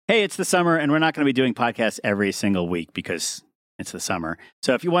Hey, it's the summer, and we're not going to be doing podcasts every single week because it's the summer.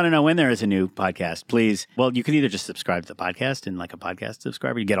 So if you want to know when there is a new podcast, please, well, you can either just subscribe to the podcast and like a podcast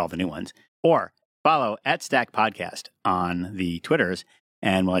subscriber, you get all the new ones, or follow @Stack Podcast on the Twitters,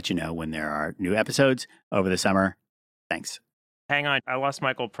 and we'll let you know when there are new episodes over the summer. Thanks. Hang on. I lost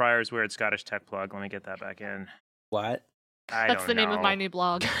Michael Pryor's weird Scottish tech plug. Let me get that back in. What? That's the name of my new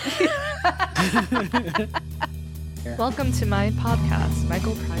blog. Welcome to my podcast,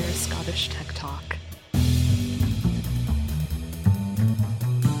 Michael Pryor's Scottish Tech Talk.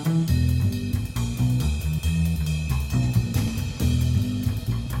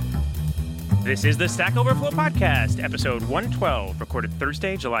 This is the Stack Overflow Podcast, episode 112, recorded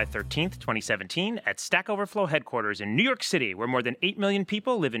Thursday, July 13th, 2017, at Stack Overflow headquarters in New York City, where more than 8 million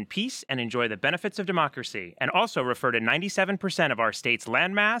people live in peace and enjoy the benefits of democracy, and also refer to 97% of our state's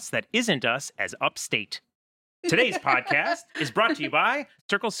landmass that isn't us as upstate. Today's podcast is brought to you by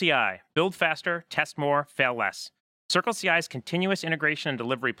Circle CI. Build faster, test more, fail less. Circle CI's continuous integration and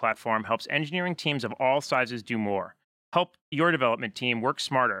delivery platform helps engineering teams of all sizes do more. Help your development team work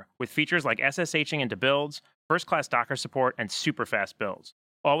smarter with features like SSHing into builds, first-class Docker support, and super fast builds,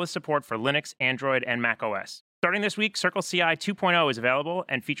 all with support for Linux, Android, and Mac OS. Starting this week, Circle CI 2.0 is available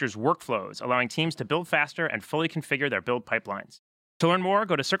and features workflows, allowing teams to build faster and fully configure their build pipelines. To learn more,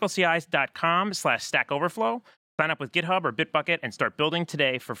 go to circleci.com/stackoverflow, sign up with GitHub or Bitbucket, and start building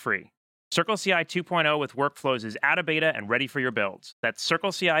today for free. Circle CI 2.0 with workflows is out of beta and ready for your builds. That's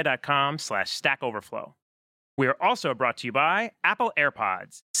circleci.com/stackoverflow. We are also brought to you by Apple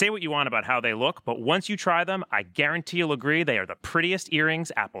AirPods. Say what you want about how they look, but once you try them, I guarantee you'll agree they are the prettiest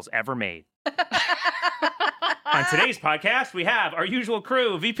earrings Apple's ever made. On today's podcast, we have our usual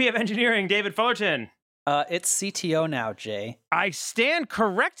crew, VP of Engineering, David Fullerton. It's CTO now, Jay. I stand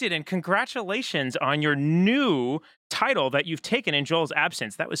corrected, and congratulations on your new title that you've taken in Joel's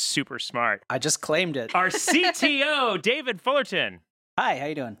absence. That was super smart. I just claimed it. Our CTO, David Fullerton. Hi, how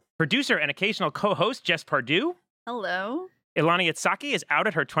you doing? Producer and occasional co-host, Jess Pardue. Hello. Ilani Itzaki is out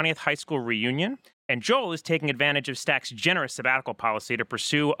at her 20th high school reunion, and Joel is taking advantage of Stack's generous sabbatical policy to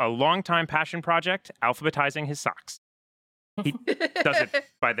pursue a longtime passion project, alphabetizing his socks. He does it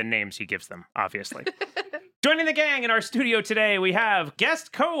by the names he gives them, obviously. Joining the gang in our studio today, we have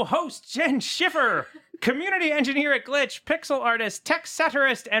guest co-host Jen Schiffer, community engineer at Glitch, pixel artist, tech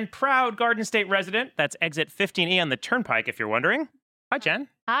satirist, and proud Garden State resident. That's exit 15E on the Turnpike, if you're wondering. Hi, Jen.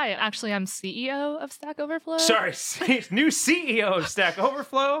 Hi, actually, I'm CEO of Stack Overflow. Sorry, new CEO of Stack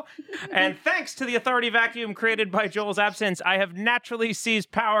Overflow. And thanks to the authority vacuum created by Joel's absence, I have naturally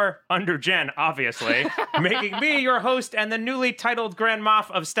seized power under Jen, obviously, making me your host and the newly titled Grand Moff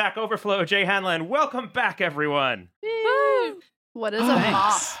of Stack Overflow, Jay Hanlon. Welcome back, everyone. Woo! What is a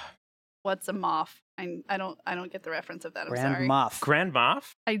moff? What's a moff? I don't get the reference of that. I'm sorry. Grand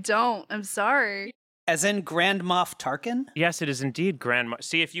Moff? I don't. I'm sorry. As in Grand Moff Tarkin? Yes, it is indeed Grand Moff.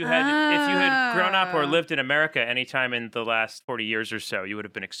 See, if you had grown up or lived in America anytime in the last 40 years or so, you would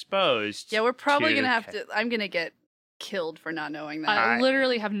have been exposed. Yeah, we're probably going to have to... I'm going to get killed for not knowing that. I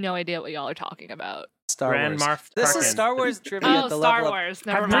literally have no idea what y'all are talking about. Star Grand Wars. Moff This Tarkin. is Star Wars trivia at the Star level Wars.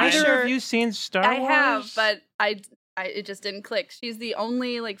 Never Have mind. neither of you seen Star Wars? I have, but it just didn't click. She's the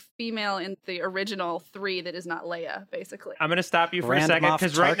only female in the original 3 that is not Leia, basically. I'm going to stop you for Grand a second, Moff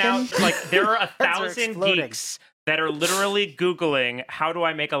because right now, Tarkin? there are Heads are 1,000 exploding. geeks that are literally Googling, how do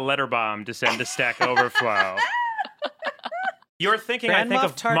I make a letter bomb to send to Stack Overflow? You're thinking, Grand I think, Moff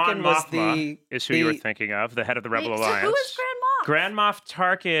of Tarkin Mon was Mothma, is who you were thinking of, the head of the Rebel Wait, Alliance. So who is Grand Moff? Grand Moff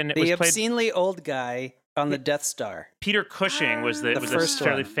Tarkin the was played... obscenely old guy on the Death Star. Peter Cushing was The a first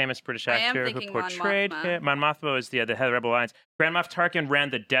fairly one. famous British I am actor who thinking Mon portrayed Mothma. him. Mon Mothma was the head of the Rebel Alliance. Grand Moff Tarkin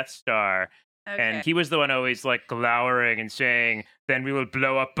ran the Death Star, Okay. and he was the one always glowering and saying, "Then we will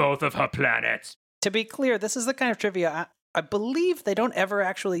blow up both of her planets." To be clear, this is the kind of trivia I believe they don't ever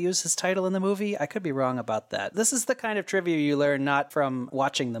actually use his title in the movie. I could be wrong about that. This is the kind of trivia you learn not from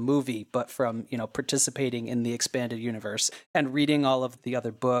watching the movie, but from, participating in the expanded universe and reading all of the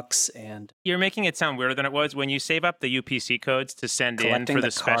other books. And You're making it sound weirder than it was. When you save up the UPC codes to send in Collecting for the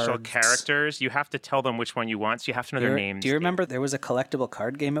the special cards. characters, you have to tell them which one you want, so you have to know their names. Do you remember there was a collectible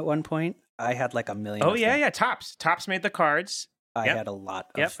card game at one point? I had a million. Oh, of yeah, them. yeah. Tops made the cards. I Yep. had a lot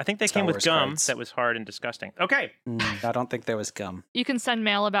of Yep, I think they Star came with Wars gum cards. that was hard and disgusting. Okay. I don't think there was gum. You can send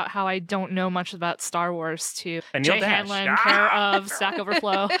mail about how I don't know much about Star Wars to Anil Jay Dash. Hanlon, care of Stack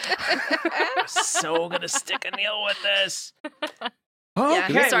Overflow. I'm so going to stick a nail with this.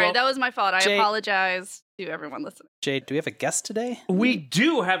 Okay, Yeah, sorry, well, that was my fault. I Jay- apologize to everyone listening. Jade, do we have a guest today? we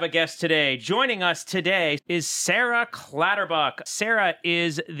do have a guest today. Joining us today is Sarah Clatterbuck. Sarah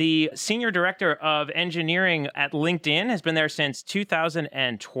is the Senior Director of Engineering at LinkedIn, has been there since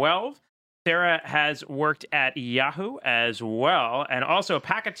 2012. Sarah has worked at Yahoo as well, and also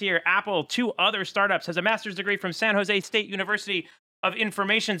Packeteer, Apple, 2 other startups, has a master's degree from San Jose State University of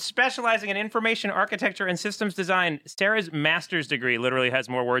Information, specializing in information architecture and systems design. Sarah's master's degree literally has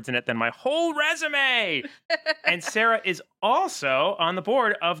more words in it than my whole resume. And Sarah is also on the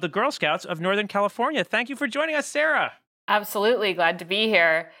board of the Girl Scouts of Northern California. Thank you for joining us, Sarah. Absolutely. Glad to be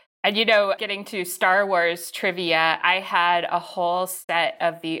here. And, getting to Star Wars trivia, I had a whole set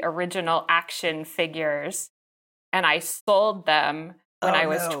of the original action figures, and I sold them when I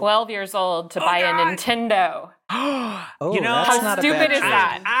was 12 years old to buy a Nintendo. That's not a stupid bad is trade.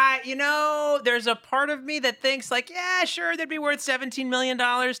 that? There's a part of me that thinks yeah, sure, they'd be worth $17 million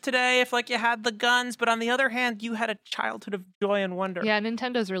today if you had the guns. But on the other hand, you had a childhood of joy and wonder. Yeah,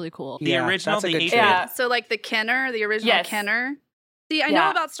 Nintendo's really cool. The original, that's a the good 8-bit. trade. Yeah. So like the Kenner, the original Yes. Kenner. See, I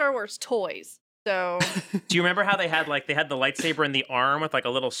know about Star Wars toys. So Do you remember how they had the lightsaber in the arm with a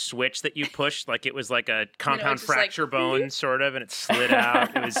little switch that you pushed, it was like a compound just fracture bone sort of, and it slid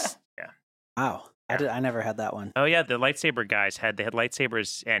out? It was Wow. I never had that one. Oh yeah, the lightsaber guys had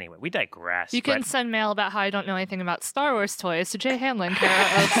lightsabers. Anyway, we digress. You can but- send mail about how I don't know anything about Star Wars toys to Jay Hanlon,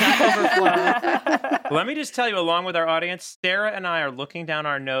 Kara of Stack Overflow. Let me just tell you, along with our audience, Sarah and I are looking down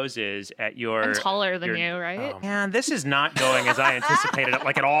our noses at your. I'm taller than your- you, right? Oh, man, this is not going as I anticipated it,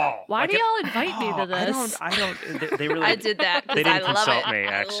 at all. Why do y'all invite me to this? I don't. They really. I did that. 'cause They didn't I love consult it. me,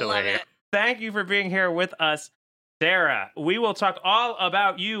 I actually. love it. Thank you for being here with us, Sarah. We will talk all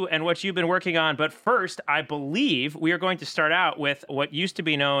about you and what you've been working on. But first, I believe we are going to start out with what used to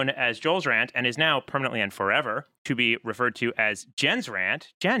be known as Joel's Rant and is now permanently and forever to be referred to as Jen's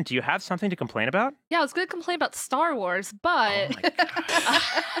Rant. Jen, do you have something to complain about? Yeah, I was going to complain about Star Wars, but... Oh my God.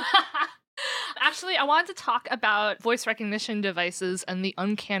 Actually, I wanted to talk about voice recognition devices and the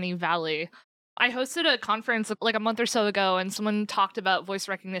uncanny valley. I hosted a conference a month or so ago, and someone talked about voice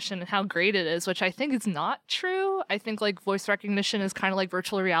recognition and how great it is, which I think is not true. I think voice recognition is kind of like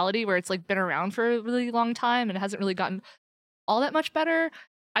virtual reality, where it's been around for a really long time and it hasn't really gotten all that much better.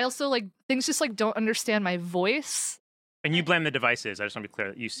 I also things just don't understand my voice. And you blame the devices. I just want to be clear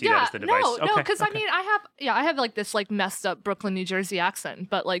that you see that as the device. No, because I mean, I have this messed up Brooklyn, New Jersey accent,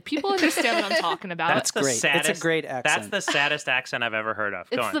 but people understand what I'm talking about. That's the great. saddest, It's a great accent. That's the saddest accent I've ever heard of.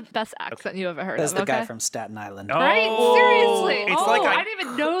 Go It's on. the best accent you ever heard That's of. the guy okay? from Staten Island. Oh, Right? Seriously. It's I didn't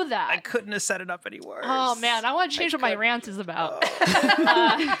even know that. I couldn't have set it up any worse. Oh man, I want to change what my rant is about.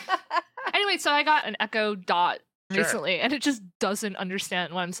 Anyway, so I got an Echo Dot Sure. recently, and it just doesn't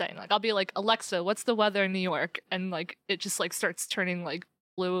understand what I'm saying. I'll be like, Alexa, what's the weather in New York? And it just starts turning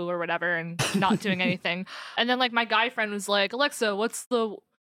blue or whatever and not doing anything. And then my guy friend was like, Alexa, what's the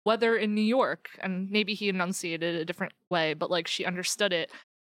weather in New York? And maybe he enunciated it a different way, but she understood it.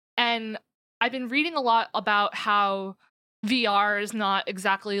 And I've been reading a lot about how VR is not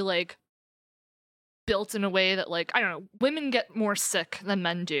exactly built in a way that I don't know, women get more sick than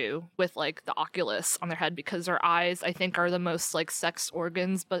men do with the Oculus on their head because our eyes, I think, are the most sex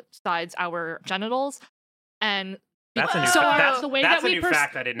organs besides our genitals. And That's a new, so that's, the way that's that a we new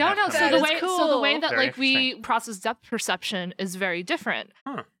fact I didn't no have no come so up the with. way That's so the way that Very we process depth perception is very different.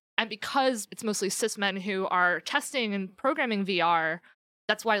 Huh. And because it's mostly cis men who are testing and programming VR,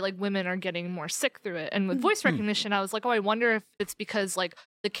 that's why women are getting more sick through it. And with voice recognition, I was like, oh, I wonder if it's because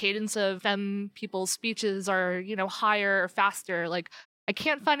the cadence of femme people's speeches are, higher or faster. I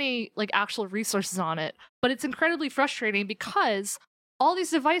can't find any actual resources on it, but it's incredibly frustrating because all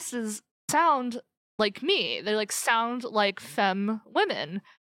these devices sound like me. They like femme women.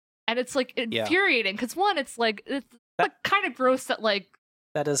 And it's infuriating because one, it's kind of gross that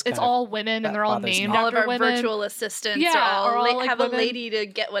That is. it's all women and they're all bothers me. named All of after our women. virtual assistants Yeah, are or all, have women. a lady to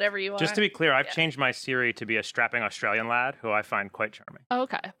get whatever you want. Just to be clear, I've changed my Siri to be a strapping Australian lad who I find quite charming.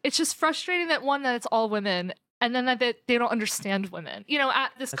 Okay. It's just frustrating that it's all women and then that they don't understand women.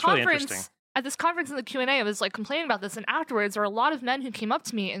 At this That's really conference, interesting. at this conference in the Q&A, I was complaining about this, and afterwards there were a lot of men who came up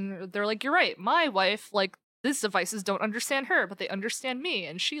to me and they're like, you're right, my wife, these devices don't understand her, but they understand me,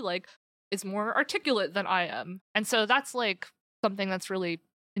 and she is more articulate than I am. And so that's something that's really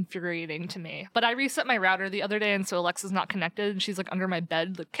infuriating to me. But I reset my router the other day, and so Alexa's not connected, and she's under my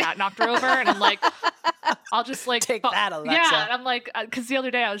bed. The cat knocked her over, and I'm I'll just Take that, Alexa. Yeah, and I'm because the other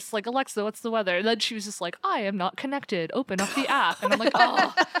day I was just Alexa, what's the weather? And then she was just I am not connected. Open up the app, and I'm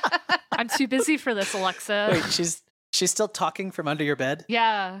oh, I'm too busy for this, Alexa. Wait, She's still talking from under your bed?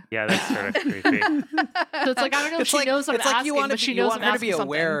 Yeah. Yeah, that's sort of creepy. So it's like, I don't know if she knows I'm asking, but she knows I'm asking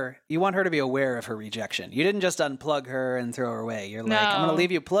something. You want her to be aware of her rejection. You didn't just unplug her and throw her away. You're like, I'm going to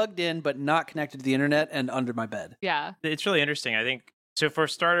leave you plugged in, but not connected to the internet and under my bed. Yeah. It's really interesting. I think, so for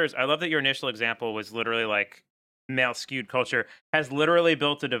starters, I love that your initial example was literally like male skewed culture has literally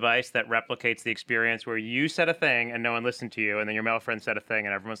built a device that replicates the experience where you said a thing and no one listened to you, and then your male friend said a thing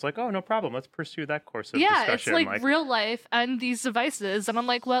and everyone's like, oh, no problem, let's pursue that course of discussion. It's like real life and these devices, and I'm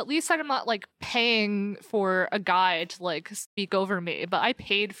like, well, at least I'm not like paying for a guy to like speak over me, but I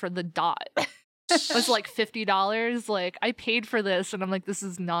paid for the dot. It was like $50. Like, I paid for this, and I'm like, this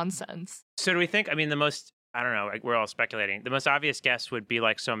is nonsense. So do we think, I mean, the most, I don't know, like we're all speculating. The most obvious guess would be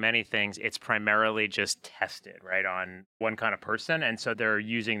like so many things, it's primarily just tested, right, on one kind of person. And so they're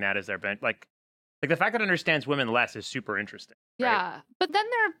using that as their bench. Like the fact that it understands women less is super interesting. Right? Yeah. But then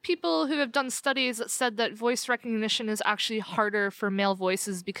there are people who have done studies that said that voice recognition is actually harder for male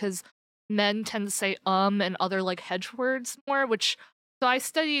voices because men tend to say and other like hedge words more, which... So I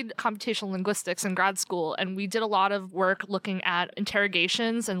studied computational linguistics in grad school, and we did a lot of work looking at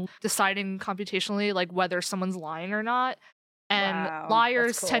interrogations and deciding computationally like whether someone's lying or not. And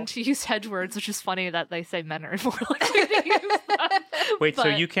liars tend to use hedge words, which is funny that they say men are more likely to use them. Wait, so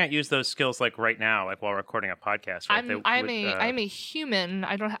you can't use those skills like right now, like while recording a podcast, right? I'm a human.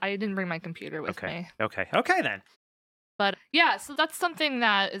 I didn't bring my computer with me. Okay then. But yeah, so that's something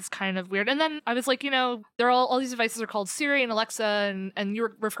that is kind of weird. And then I was like, there are all these devices are called Siri and Alexa, and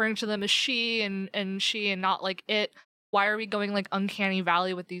you're referring to them as she and she and not like it. Why are we going like uncanny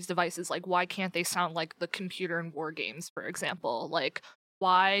valley with these devices? Like, why can't they sound like the computer in war games, for example? Like,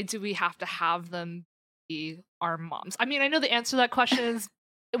 why do we have to have them be our moms? I mean, I know the answer to that question is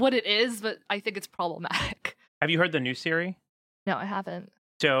what it is, but I think it's problematic. Have you heard the new Siri? No, I haven't.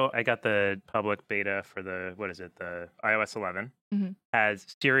 So I got the public beta for the iOS 11. Mm-hmm.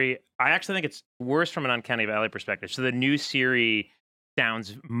 As Siri, I actually think it's worse from an uncanny valley perspective. So the new Siri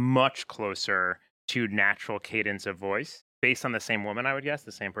sounds much closer to natural cadence of voice, based on the same woman, I would guess,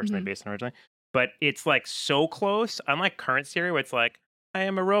 the same person they based on originally. But it's like so close, unlike current Siri, where it's like, I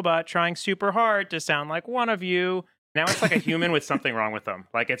am a robot trying super hard to sound like one of you. Now it's like a human with something wrong with them.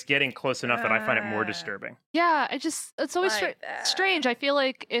 Like it's getting close enough that I find it more disturbing. Yeah, it's always strange. I feel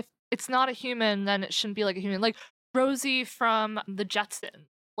like if it's not a human, then it shouldn't be like a human. Like Rosie from the Jetsons,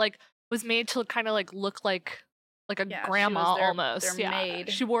 like was made to kind of like look like a grandma almost.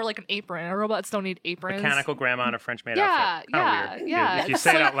 Maid. She wore like an apron. Robots don't need aprons. Mechanical grandma in a French maid outfit. Yeah. If you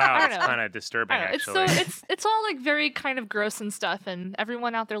say it out loud, it's kind of disturbing. Actually, it's all like very kind of gross and stuff, and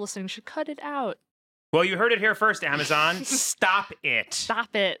everyone out there listening should cut it out. Well, you heard it here first, Amazon. Stop it.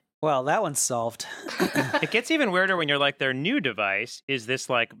 Stop it. Well, that one's solved. It gets even weirder when you're like, their new device is this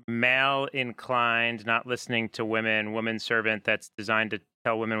like male-inclined, not listening to woman servant that's designed to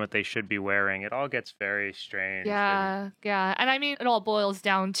tell women what they should be wearing. It all gets very strange. Yeah. And I mean, it all boils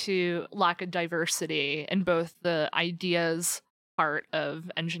down to lack of diversity in both the ideas part of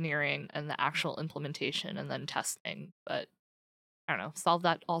engineering and the actual implementation and then testing. But I don't know, solve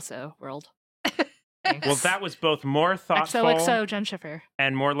that also, world. Thanks. Well, that was both more thoughtful XOXO, Jen Schiffer.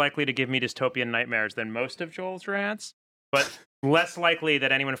 And more likely to give me dystopian nightmares than most of Joel's rants, but less likely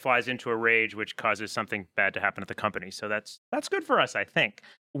that anyone flies into a rage which causes something bad to happen at the company. So that's good for us, I think.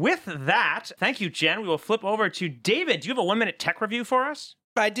 With that, thank you, Jen. We will flip over to David. Do you have a 1-minute tech review for us?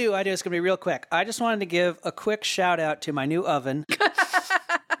 I do. It's going to be real quick. I just wanted to give a quick shout out to my new oven.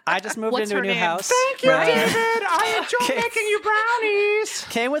 I just moved into a new house. Thank you, David. I enjoy making you brownies.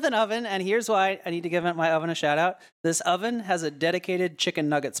 Came with an oven, and here's why I need to give my oven a shout out. This oven has a dedicated chicken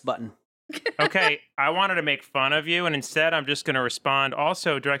nuggets button. Okay, I wanted to make fun of you, and instead I'm just going to respond,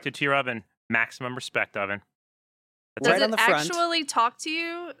 also directed to your oven, maximum respect oven. Does it actually talk to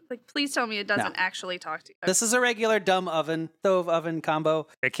you? Like, please tell me it doesn't actually talk to you. This is a regular dumb oven, stove oven combo.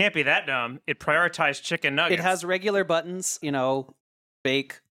 It can't be that dumb. It prioritized chicken nuggets. It has regular buttons,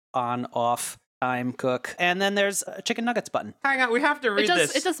 bake, on, off, time, cook. And then there's a chicken nuggets button. Hang on, we have to read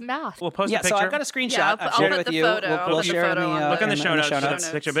this. It does math. We'll post a picture. So I've got a screenshot. Yeah, I've shared it with you. We'll share it in the look in the show notes.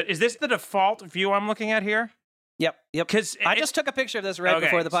 picture. But is this the default view I'm looking at here? Yep. Because I just took a picture of this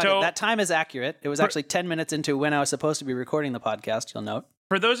before the podcast. So, that time is accurate. It was actually 10 minutes into when I was supposed to be recording the podcast, you'll note.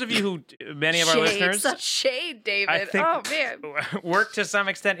 For those of you who, many of our listeners... Such shade, David. I think man. work to some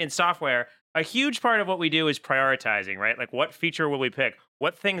extent in software. A huge part of what we do is prioritizing, right? Like, what feature will we pick?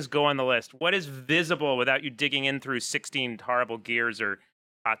 What things go on the list? What is visible without you digging in through 16 horrible gears or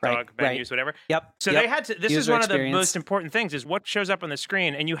hot dog menus, whatever? Yep. So they had to... This is one of the most important things, is what shows up on the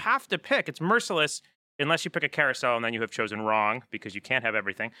screen. And you have to pick. It's merciless unless you pick a carousel and then you have chosen wrong, because you can't have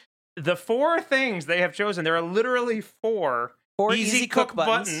everything. The 4 things they have chosen, there are literally 4 easy cook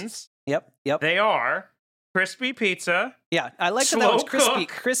buttons. Yep. They are crispy pizza. Yeah, I like that was Slow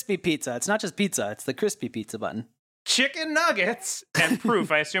crispy pizza. It's not just pizza, it's the crispy pizza button. Chicken nuggets and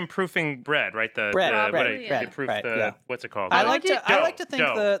proof. I assume proofing bread, right? Bread. What's it called? I like to think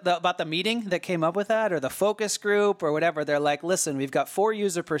about the meeting that came up with that, or the focus group, or whatever. They're like, listen, we've got 4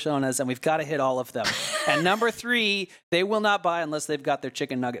 user personas, and we've got to hit all of them. And number 3, they will not buy unless they've got their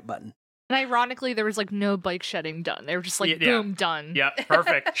chicken nugget button. And ironically, there was like no bike shedding done. They were just like, boom, done. Yep,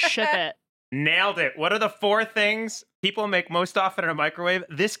 perfect. Ship it. Nailed it. What are the 4 things people make most often in a microwave?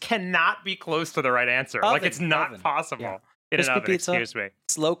 This cannot be close to the right answer. It's not possible in crispy an oven. Pizza, excuse me.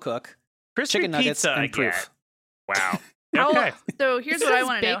 Slow cook, Crispy chicken nuggets, pizza and proof. Wow. How- Okay. So here's what I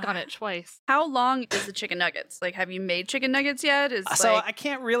want to know. Bake on it twice. How long is the chicken nuggets? Like, have you made chicken nuggets yet? So I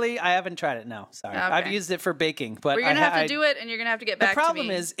can't really. I haven't tried it. No, sorry. Okay. I've used it for baking, but we're gonna have to do it, and you're gonna have to get back. The problem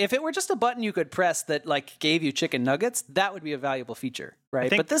to me. is, if it were just a button you could press that like gave you chicken nuggets, that would be a valuable feature,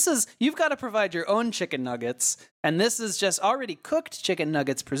 right? But this is you've got to provide your own chicken nuggets, and this is just already cooked chicken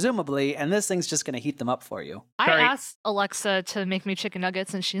nuggets, presumably, and this thing's just going to heat them up for you. I asked Alexa to make me chicken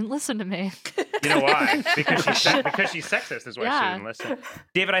nuggets, and she didn't listen to me. You know why? Because she's sexist is why she didn't listen.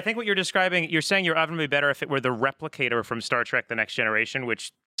 David, I think what you're describing, you're saying your oven would be better if it were the replicator from Star Trek The Next Generation,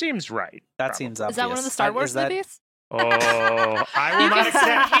 which seems right. That seems obvious. Is that one of the Star Wars movies? Oh, I will not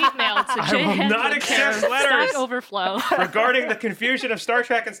accept hate mail to I will not accept letters Stack Overflow regarding the confusion of Star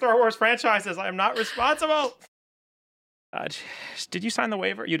Trek and Star Wars franchises. I am not responsible. Did you sign the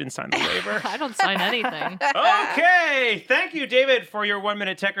waiver? You didn't sign the waiver. I don't sign anything. Okay. Thank you, David, for your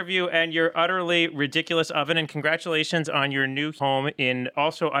 1-minute tech review and your utterly ridiculous oven. And congratulations on your new home in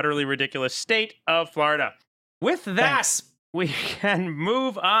also utterly ridiculous state of Florida. With that, we can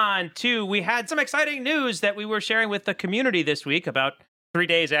move on to, we had some exciting news that we were sharing with the community this week about 3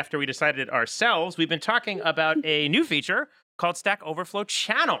 days after we decided it ourselves. We've been talking about a new feature called Stack Overflow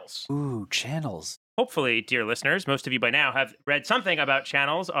Channels. Ooh, channels. Hopefully, dear listeners, most of you by now have read something about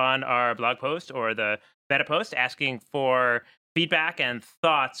channels on our blog post or the meta post asking for feedback and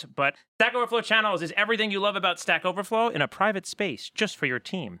thoughts. But Stack Overflow Channels is everything you love about Stack Overflow in a private space just for your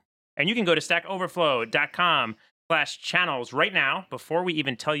team. And you can go to stackoverflow.com/channels right now before we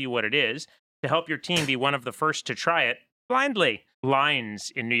even tell you what it is to help your team be one of the first to try it blindly.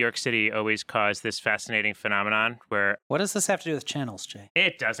 Lines in New York City always cause this fascinating phenomenon where... What does this have to do with channels, Jay?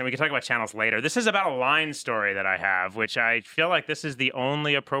 It doesn't. We can talk about channels later. This is about a line story that I have, which I feel like this is the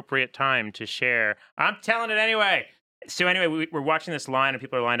only appropriate time to share. I'm telling it anyway. So anyway, we're watching this line and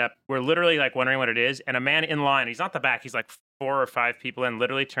people are lined up. We're literally like wondering what it is. And a man in line, he's not the back, he's like 4 or 5 people in,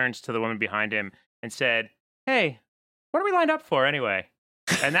 literally turns to the woman behind him and said, "Hey, what are we lined up for anyway?"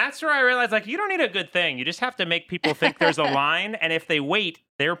 And that's where I realized, like, you don't need a good thing. You just have to make people think there's a line. And if they wait,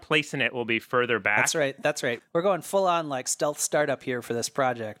 their place in it will be further back. That's right. We're going full on like stealth startup here for this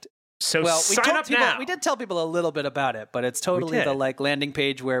project. So sign up now. We did tell people a little bit about it, but it's totally the like landing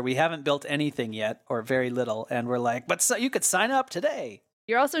page where we haven't built anything yet or very little. And we're like, but you could sign up today.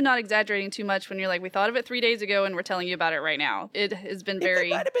 You're also not exaggerating too much when you're like, we thought of it 3 days ago and we're telling you about it right now. It has been very...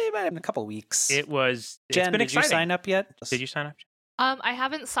 It might have been in a couple weeks. It was... Jen, did you sign up yet? Did you sign up? I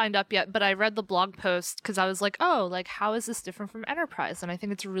haven't signed up yet, but I read the blog post because I was like, oh, like, how is this different from Enterprise? And I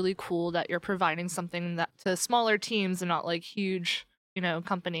think it's really cool that you're providing something that to smaller teams and not like huge,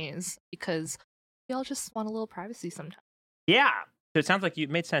 companies, because we all just want a little privacy sometimes. Yeah. So it sounds like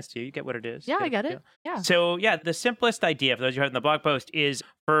it made sense to you. You get what it is. Yeah, I get it. Yeah. So yeah, the simplest idea for those who heard in the blog post is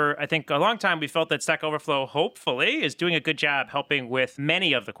for, I think, a long time we felt that Stack Overflow, hopefully, is doing a good job helping with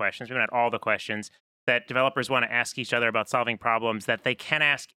many of the questions, maybe not all the questions, that developers want to ask each other about solving problems that they can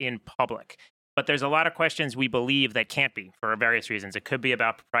ask in public. But there's a lot of questions we believe that can't be for various reasons. It could be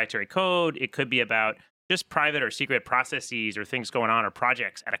about proprietary code. It could be about just private or secret processes or things going on or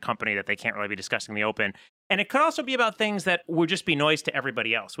projects at a company that they can't really be discussing in the open. And it could also be about things that would just be noise to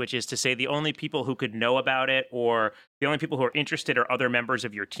everybody else, which is to say the only people who could know about it or the only people who are interested are other members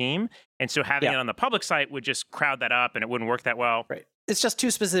of your team. And so having it on the public site would just crowd that up and it wouldn't work that well. Right. It's just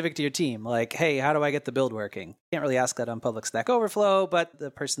too specific to your team. Like, hey, how do I get the build working? Can't really ask that on public Stack Overflow, but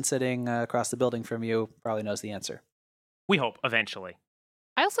the person sitting across the building from you probably knows the answer. We hope eventually.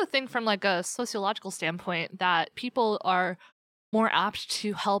 I also think from like a sociological standpoint that people are more apt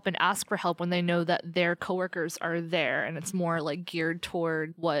to help and ask for help when they know that their coworkers are there, and it's more like geared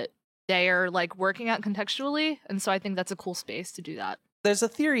toward what they are like working at contextually. And so I think that's a cool space to do that. There's a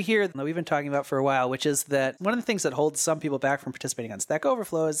theory here that we've been talking about for a while, which is that one of the things that holds some people back from participating on Stack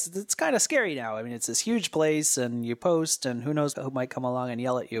Overflow is it's kind of scary now. I mean, it's this huge place and you post and who knows who might come along and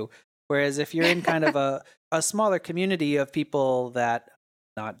yell at you. Whereas if you're in kind of a smaller community of people that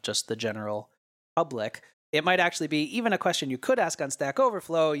not just the general public. It might actually be even a question you could ask on Stack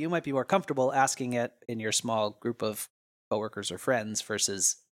Overflow. You might be more comfortable asking it in your small group of coworkers or friends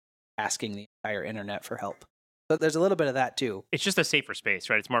versus asking the entire internet for help. So there's a little bit of that too. It's just a safer space,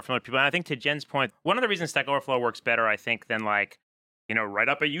 right? It's more familiar to people. And I think to Jen's point, one of the reasons Stack Overflow works better, I think, than like, write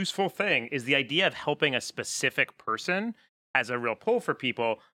up a useful thing is the idea of helping a specific person has a real pull for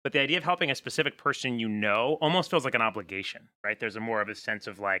people. But the idea of helping a specific person almost feels like an obligation, right? There's more of a sense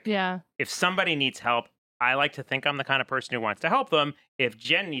of like, if somebody needs help, I like to think I'm the kind of person who wants to help them. If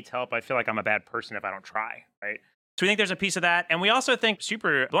Jen needs help, I feel like I'm a bad person if I don't try, right? So we think there's a piece of that. And we also think,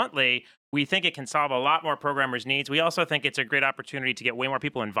 super bluntly, we think it can solve a lot more programmers' needs. We also think it's a great opportunity to get way more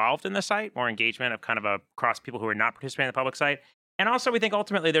people involved in the site, more engagement of kind of across people who are not participating in the public site. And also, we think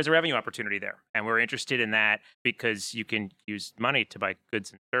ultimately there's a revenue opportunity there. And we're interested in that because you can use money to buy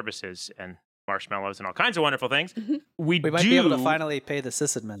goods and services and marshmallows and all kinds of wonderful things. We might be able to finally pay the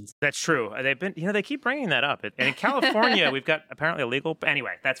sysadmins. That's true. They've been, they keep bringing that up. And in California, we've got apparently illegal.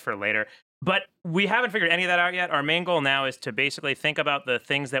 Anyway, that's for later. But we haven't figured any of that out yet. Our main goal now is to basically think about the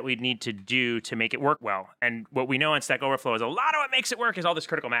things that we need to do to make it work well. And what we know on Stack Overflow is a lot of what makes it work is all this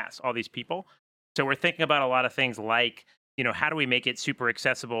critical mass, all these people. So we're thinking about a lot of things like, how do we make it super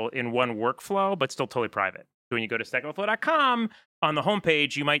accessible in one workflow, but still totally private? So when you go to stackoverflow.com, on the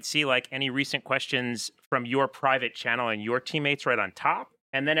homepage, you might see like any recent questions from your private channel and your teammates right on top,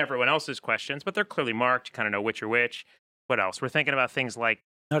 and then everyone else's questions, but they're clearly marked. You kind of know which are which. What else? We're thinking about things like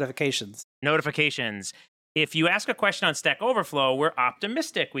notifications. If you ask a question on Stack Overflow, we're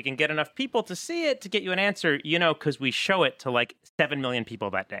optimistic we can get enough people to see it to get you an answer, because we show it to like 7 million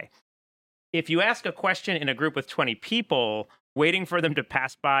people that day. If you ask a question in a group with 20 people, waiting for them to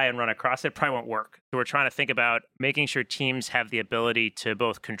pass by and run across it probably won't work. So we're trying to think about making sure teams have the ability to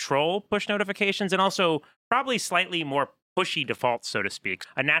both control push notifications and also probably slightly more pushy defaults, so to speak.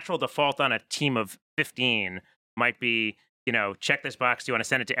 A natural default on a team of 15 might be, check this box. Do you want to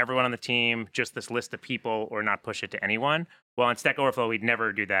send it to everyone on the team, just this list of people, or not push it to anyone? Well, in Stack Overflow, we'd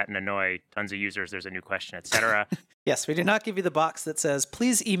never do that and annoy tons of users. There's a new question, et cetera. Yes, we do not give you the box that says,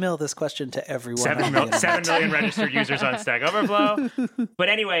 please email this question to everyone. 7 million registered users on Stack Overflow. But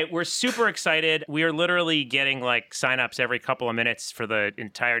anyway, we're super excited. We are literally getting like signups every couple of minutes for the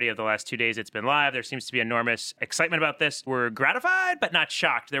entirety of the last 2 days it's been live. There seems to be enormous excitement about this. We're gratified, but not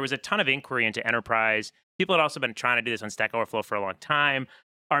shocked. There was a ton of inquiry into enterprise. People had also been trying to do this on Stack Overflow for a long time.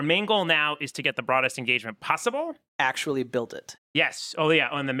 Our main goal now is to get the broadest engagement possible. Actually build it. Yes. Oh, yeah.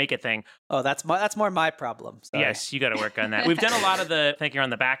 On the make it thing. Oh, that's more my problem. Sorry. Yes, you got to work on that. We've done a lot of the thinking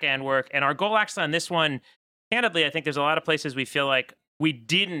on the back end work. And our goal actually on this one, candidly, I think there's a lot of places we feel like we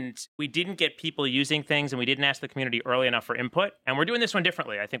didn't get people using things and we didn't ask the community early enough for input. And we're doing this one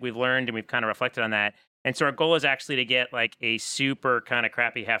differently. I think we've learned and we've kind of reflected on that. And so our goal is actually to get like a super kind of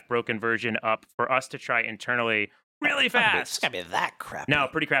crappy, half broken version up for us to try internally really fast. It's gotta be that crappy. No,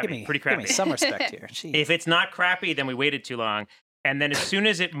 pretty crappy. Give me some respect here. Jeez. If it's not crappy, then we waited too long. And then as soon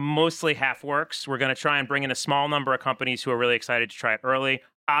as it mostly half works, we're going to try and bring in a small number of companies who are really excited to try it early.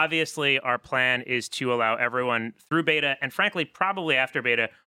 Obviously, our plan is to allow everyone through beta, and frankly, probably after beta.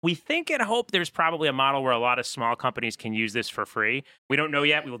 We think and hope there's probably a model where a lot of small companies can use this for free. We don't know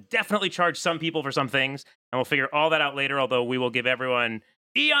yet. We will definitely charge some people for some things, and we'll figure all that out later, although we will give everyone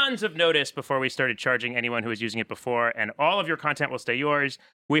eons of notice before we started charging anyone who was using it before, and all of your content will stay yours.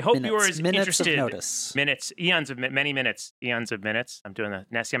 We hope you are as interested. Of notice. Minutes, many minutes, eons of minutes. I'm doing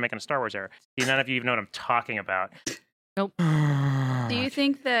I'm making a Star Wars error. None of you even know what I'm talking about. Nope. Do you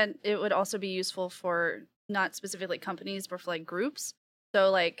think that it would also be useful for not specifically companies, but for like groups? So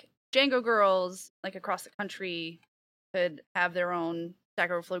like Django girls, like across the country, could have their own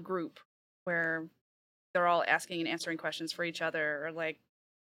Stack Overflow group where they're all asking and answering questions for each other, or like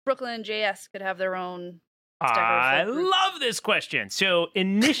Brooklyn JS could have their own Stack I Overflow group. love this question. So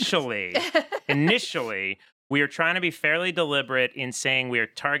initially, we are trying to be fairly deliberate in saying we are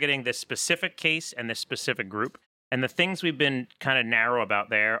targeting this specific case and this specific group. And the things we've been kind of narrow about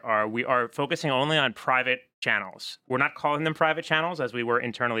there are we are focusing only on private channels. We're not calling them private channels as we were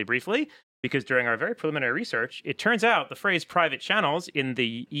internally briefly, because during our very preliminary research, it turns out the phrase private channels in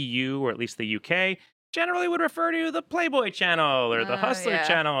the EU, or at least the UK, generally would refer to the Playboy channel or the Hustler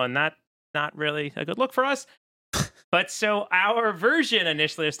channel, and that's not really a good look for us. But so our version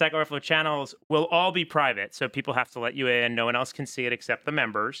initially of Stack Overflow channels will all be private. So people have to let you in. No one else can see it except the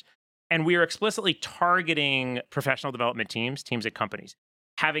members. And we are explicitly targeting professional development teams at companies.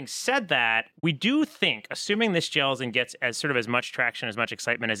 Having said that, we do think, assuming this gels and gets as much traction, as much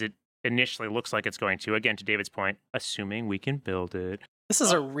excitement as it initially looks like it's going to, again, to David's point, assuming we can build it, This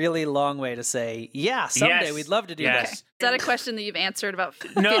is a really long way to say, yeah, someday Yes, we'd love to do yes. that. Is that a question that you've answered about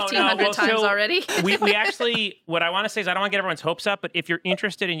No, 1,500 well, times so already? we actually, what I want to say is I don't want to get everyone's hopes up, but if you're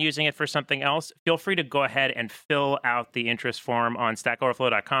interested in using it for something else, feel free to go ahead and fill out the interest form on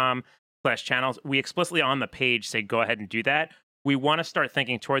stackoverflow.com/channels. We explicitly on the page say go ahead and do that. We want to start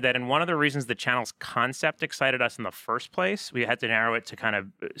thinking toward that. And one of the reasons the channel's concept excited us in the first place, we had to narrow it to kind of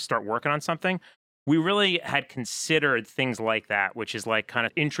start working on something. We really had considered things like that, which is like kind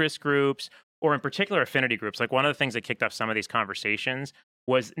of interest groups or in particular affinity groups. Like one of the things that kicked off some of these conversations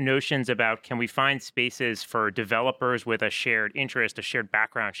was notions about can we find spaces for developers with a shared interest, a shared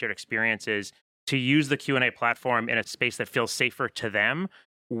background, shared experiences to use the Q&A platform in a space that feels safer to them,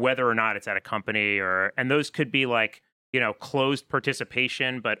 whether or not it's at a company and those could be like, closed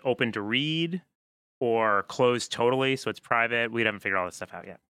participation, but open to read or closed totally. So it's private. We haven't figured all that stuff out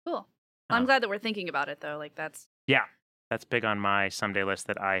yet. Cool. Well, I'm glad that we're thinking about it, though. Like, that's... Yeah, that's big on my someday list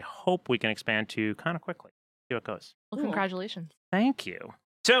that I hope we can expand to kind of quickly. See how it goes. Well, Cool. congratulations. Thank you.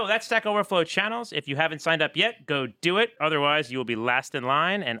 So that's Stack Overflow channels. If you haven't signed up yet, go do it. Otherwise, you will be last in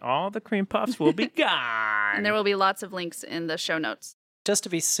line and all the cream puffs will be gone. And there will be lots of links in the show notes. Just to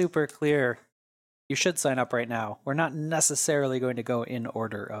be super clear, you should sign up right now. We're not necessarily going to go in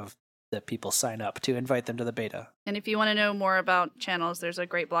order of that people sign up to invite them to the beta. And if you want to know more about channels, there's a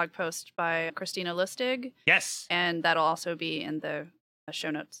great blog post by Christina Lustig, Yes, and that'll also be in the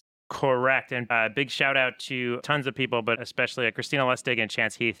show notes. correct. And big shout out to tons of people, but especially Christina Lustig and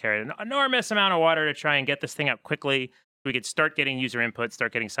Chance Heath here. An enormous amount of water to try and get this thing up quickly so we could start getting user input,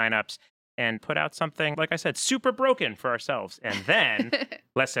 start getting signups, and put out something, like I said, super broken for ourselves. And then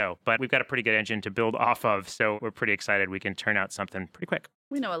less so. But we've got a pretty good engine to build off of, so we're pretty excited we can turn out something pretty quick.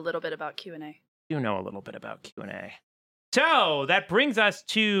 We know a little bit about Q&A. You know a little bit about Q&A. So that brings us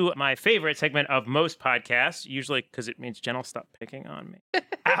to my favorite segment of most podcasts, usually because it means Jen will stop picking on me.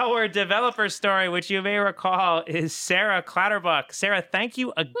 Our developer story, which you may recall, is Sarah Clatterbuck. Sarah, thank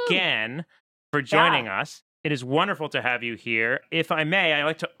you again for joining us. It is wonderful to have you here. If I may, I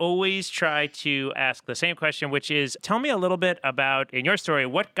like to always try to ask the same question, which is, tell me a little bit about, in your story,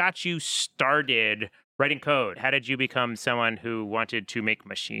 what got you started writing code? How did you become someone who wanted to make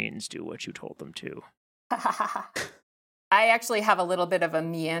machines do what you told them to? I actually have a little bit of a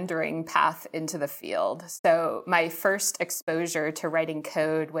meandering path into the field. So my first exposure to writing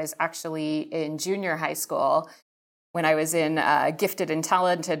code was actually in junior high school when I was in a gifted and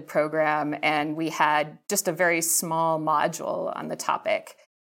talented program, and we had just a very small module on the topic.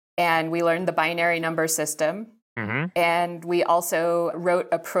 And we learned the binary number system. Mm-hmm. And we also wrote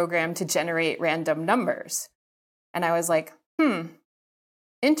a program to generate random numbers. And I was like,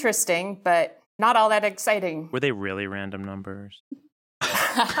 interesting, but not all that exciting. Were they really random numbers?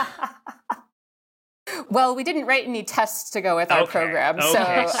 Well, we didn't write any tests to go with our program. Okay, so,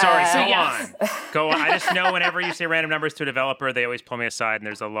 sorry, go on. I just know whenever you say random numbers to a developer, they always pull me aside and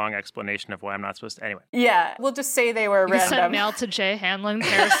there's a long explanation of why I'm not supposed to. Anyway. Yeah, we'll just say they were You random. sent mail to Jay Hanlon,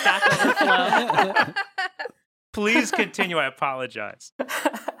 care of Stack Overflow. Please continue. I apologize.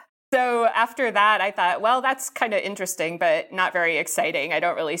 So after that, I thought, well, that's kind of interesting, but not very exciting. I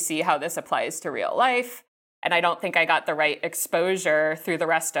don't really see how this applies to real life. And I don't think I got the right exposure through the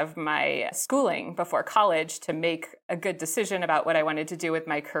rest of my schooling before college to make a good decision about what I wanted to do with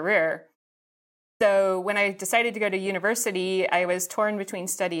my career. So when I decided to go to university, I was torn between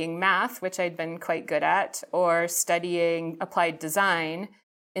studying math, which I'd been quite good at, or studying applied design.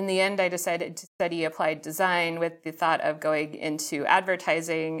 In the end, I decided to study applied design with the thought of going into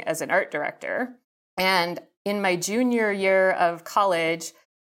advertising as an art director. And in my junior year of college,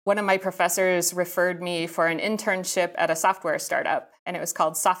 one of my professors referred me for an internship at a software startup, and it was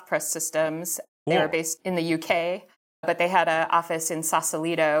called SoftPress Systems. They were based in the UK, but they had an office in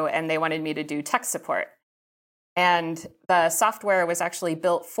Sausalito, and they wanted me to do tech support. And the software was actually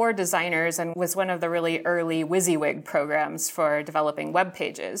built for designers and was one of the really early WYSIWYG programs for developing web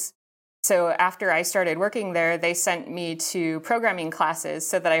pages. So after I started working there, they sent me to programming classes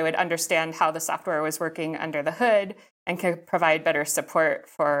so that I would understand how the software was working under the hood and could provide better support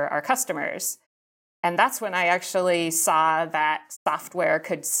for our customers. And that's when I actually saw that software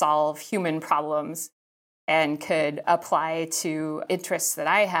could solve human problems and could apply to interests that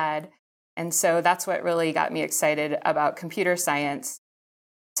I had. And so that's what really got me excited about computer science.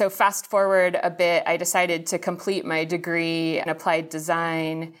 So fast forward a bit, I decided to complete my degree in applied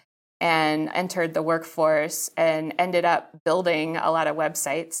design and entered the workforce and ended up building a lot of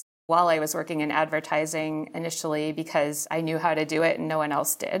websites while I was working in advertising initially because I knew how to do it and no one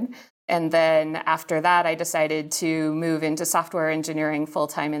else did. And then after that, I decided to move into software engineering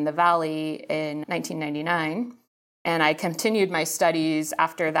full-time in the Valley in 1999. And I continued my studies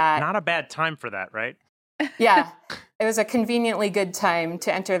after that. Not a bad time for that, right? Yeah, it was a conveniently good time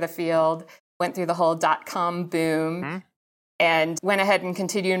to enter the field. Went through the whole .com boom and went ahead and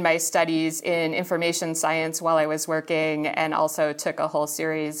continued my studies in information science while I was working, and also took a whole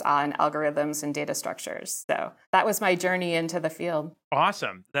series on algorithms and data structures. So that was my journey into the field.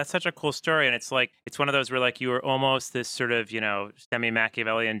 Awesome. That's such a cool story. And it's like, it's one of those where like you were almost this sort of,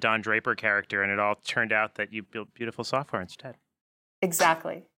 semi-Machiavellian Don Draper character, and it all turned out that you built beautiful software instead.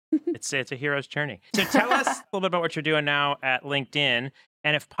 Exactly. It's a hero's journey. So tell us a little bit about what you're doing now at LinkedIn.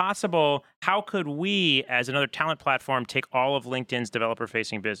 And if possible, how could we, as another talent platform, take all of LinkedIn's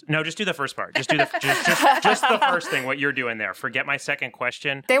developer-facing business? No, just do the first part. Just do just the first thing, what you're doing there. Forget my second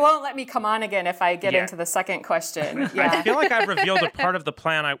question. They won't let me come on again if I get into the second question. Yeah. I feel like I've revealed a part of the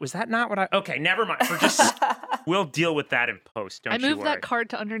plan. Was that not what I... Okay, never mind. We'll deal with that in post, don't you worry. I moved that card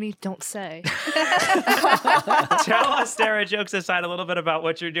to underneath Don't Say. Tell us, Sarah, jokes aside, a little bit about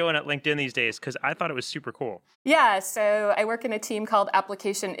what you're doing at LinkedIn these days, because I thought it was super cool. Yeah, so I work in a team called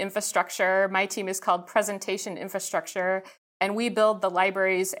Application Infrastructure. My team is called Presentation Infrastructure, and we build the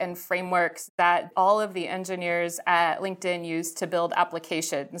libraries and frameworks that all of the engineers at LinkedIn use to build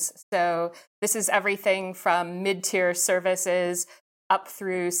applications. So this is everything from mid-tier services up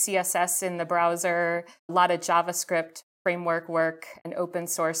through CSS in the browser, a lot of JavaScript framework work and open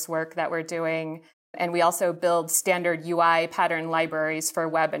source work that we're doing. And we also build standard UI pattern libraries for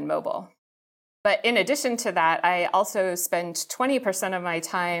web and mobile. But in addition to that, I also spend 20% of my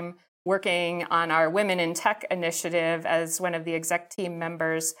time working on our Women in Tech initiative as one of the exec team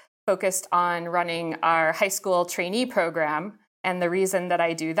members focused on running our high school trainee program. And the reason that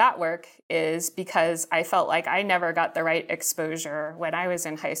I do that work is because I felt like I never got the right exposure when I was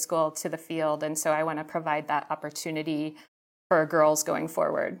in high school to the field. And so I want to provide that opportunity for girls going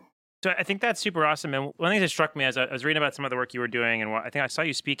forward. So I think that's super awesome. And one thing that struck me as I was reading about some of the work you were doing, and I think I saw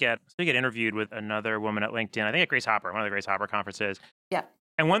you get interviewed with another woman at LinkedIn, I think at Grace Hopper, one of the Grace Hopper conferences. Yeah.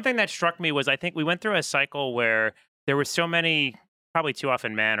 And one thing that struck me was I think we went through a cycle where there were so many, probably too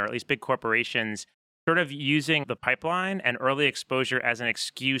often men, or at least big corporations, sort of using the pipeline and early exposure as an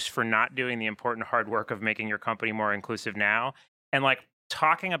excuse for not doing the important hard work of making your company more inclusive now. And like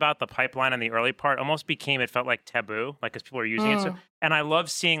talking about the pipeline in the early part almost it felt like taboo, like because people are using it. So, and I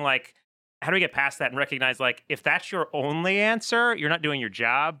love seeing like, how do we get past that and recognize like, if that's your only answer, you're not doing your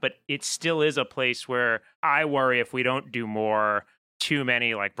job, but it still is a place where I worry if we don't do more, too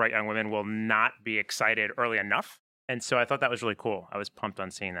many like bright young women will not be excited early enough. And so I thought that was really cool. I was pumped on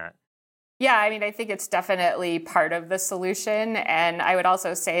seeing that. Yeah, I mean, I think it's definitely part of the solution. And I would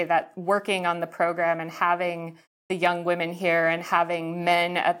also say that working on the program and having the young women here and having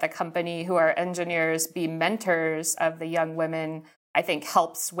men at the company who are engineers be mentors of the young women, I think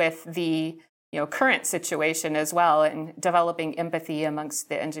helps with the current situation as well, and developing empathy amongst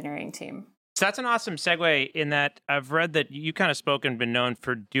the engineering team. So that's an awesome segue in that I've read that you kind of spoke and been known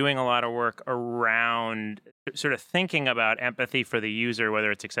for doing a lot of work around sort of thinking about empathy for the user,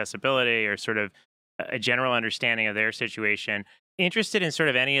 whether it's accessibility or sort of a general understanding of their situation. Interested in sort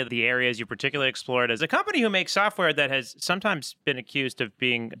of any of the areas you particularly explored as a company who makes software that has sometimes been accused of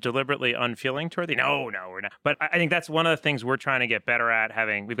being deliberately unfeeling toward the... No, we're not. But I think that's one of the things we're trying to get better at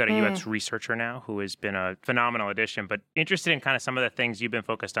having. We've got a UX researcher now who has been a phenomenal addition, but interested in kind of some of the things you've been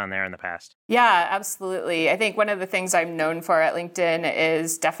focused on there in the past. Yeah, absolutely. I think one of the things I'm known for at LinkedIn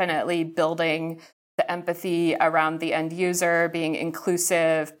is definitely building the empathy around the end user, being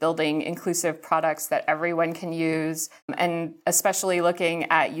inclusive, building inclusive products that everyone can use, and especially looking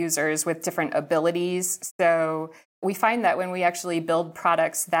at users with different abilities. So we find that when we actually build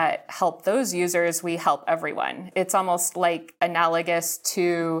products that help those users, we help everyone. It's almost like analogous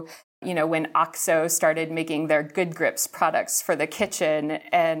to, when OXO started making their Good Grips products for the kitchen,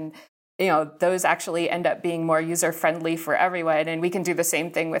 and those actually end up being more user-friendly for everyone. And we can do the same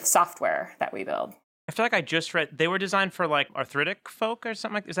thing with software that we build. I feel like I just read they were designed for like arthritic folk or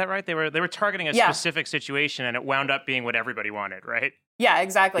something. Is that right? They were targeting a specific situation, and it wound up being what everybody wanted, right? Yeah,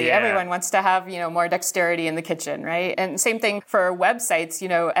 exactly. Yeah. Everyone wants to have, more dexterity in the kitchen, right? And same thing for websites.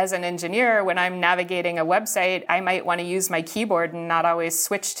 As an engineer, when I'm navigating a website, I might want to use my keyboard and not always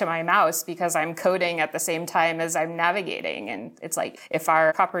switch to my mouse because I'm coding at the same time as I'm navigating. And it's like, if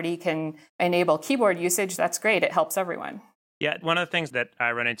our property can enable keyboard usage, that's great. It helps everyone. Yeah, one of the things that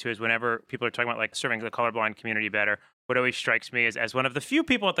I run into is whenever people are talking about like serving the colorblind community better, what always strikes me is as one of the few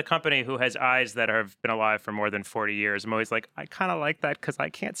people at the company who has eyes that have been alive for more than 40 years, I'm always like, I kind of like that because I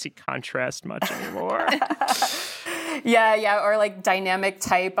can't see contrast much anymore. Yeah. Or like dynamic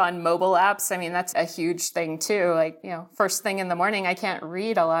type on mobile apps. I mean, that's a huge thing too. Like, first thing in the morning, I can't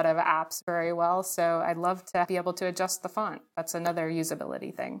read a lot of apps very well. So I'd love to be able to adjust the font. That's another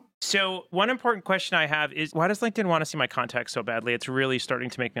usability thing. So one important question I have is, why does LinkedIn want to see my contacts so badly? It's really starting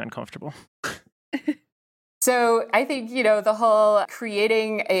to make me uncomfortable. So I think, the whole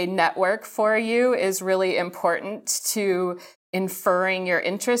creating a network for you is really important to inferring your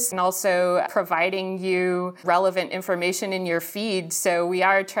interests and also providing you relevant information in your feed. So we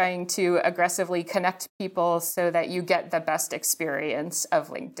are trying to aggressively connect people so that you get the best experience of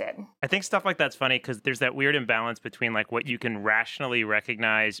LinkedIn. I think stuff like that's funny because there's that weird imbalance between like what you can rationally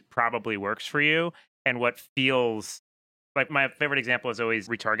recognize probably works for you and what feels like. My favorite example is always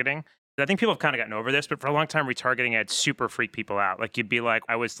retargeting. I think people have kind of gotten over this, but for a long time, retargeting ads super freak people out. Like you'd be like,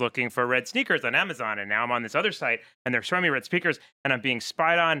 I was looking for red sneakers on Amazon, and now I'm on this other site, and they're showing me red sneakers, and I'm being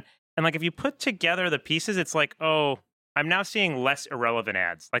spied on. And like if you put together the pieces, it's like, oh, I'm now seeing less irrelevant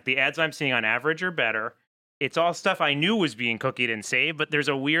ads. Like the ads I'm seeing on average are better. It's all stuff I knew was being cookied and saved, but there's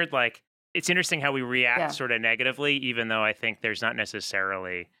a weird like, it's interesting how we react sort of negatively, even though I think there's not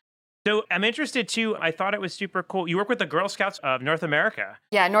necessarily. So I'm interested too. I thought it was super cool. You work with the Girl Scouts of North America.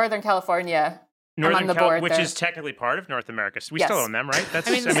 Yeah, Northern California. I'm on the board which there. is technically part of North America. So we still own them, right? That's,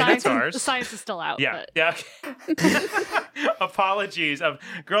 that's ours. The science is still out. Yeah. But... Yeah. Okay. Apologies of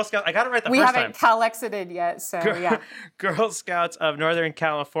Girl Scouts. I got it right the first time. We haven't Cal-Exited yet, so yeah. Girl Scouts of Northern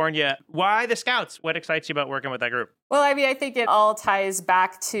California. Why the Scouts? What excites you about working with that group? Well, I mean, I think it all ties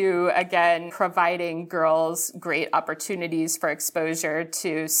back to, again, providing girls great opportunities for exposure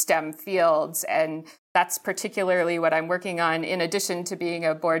to STEM fields. And that's particularly what I'm working on. In addition to being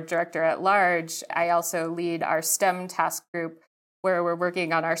a board director at large, I also lead our STEM task group, where we're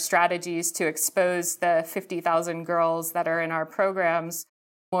working on our strategies to expose the 50,000 girls that are in our programs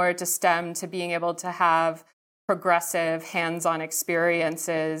more to STEM, to being able to have progressive hands-on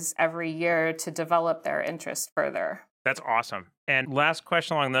experiences every year to develop their interest further. That's awesome. And last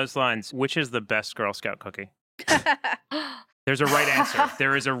question along those lines, which is the best Girl Scout cookie? There's a right answer.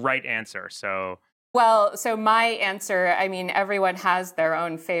 There is a right answer. So my answer, I mean, everyone has their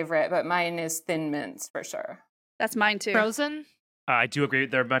own favorite, but mine is Thin Mints for sure. That's mine too. Frozen? I do agree.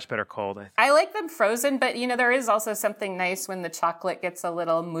 They're much better cold. I like them frozen, but there is also something nice when the chocolate gets a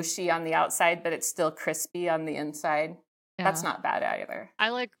little mushy on the outside, but it's still crispy on the inside. Yeah. That's not bad either. I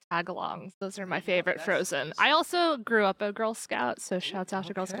like tagalongs. Those are my favorite frozen. I also grew up a Girl Scout, so shouts out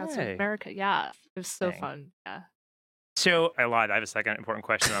to Girl Scouts of America. Yeah, it was so fun. Yeah. So I lied. I have a second important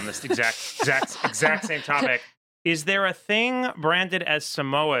question on this exact same topic. Is there a thing branded as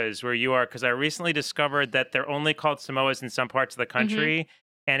Samoas where you are? Because I recently discovered that they're only called Samoas in some parts of the country.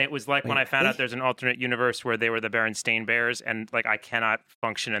 Mm-hmm. And it was like when I found out there's an alternate universe where they were the Berenstain Bears, and like I cannot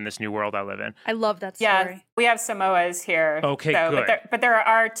function in this new world I live in. I love that story. Yeah, we have Samoas here. Okay, good. But there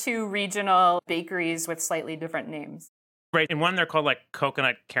are 2 regional bakeries with slightly different names. Right, and one they're called like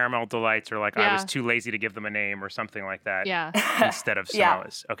Coconut Caramel Delights, or like I was too lazy to give them a name or something like that. Yeah. Instead of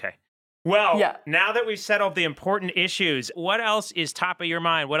Samoas. Yeah. Okay. Well, now that we've settled the important issues, what else is top of your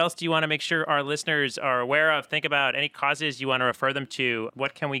mind? What else do you want to make sure our listeners are aware of? Think about any causes you want to refer them to.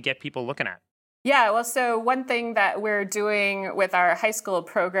 What can we get people looking at? Yeah, well, so one thing that we're doing with our high school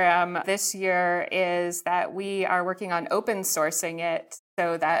program this year is that we are working on open sourcing it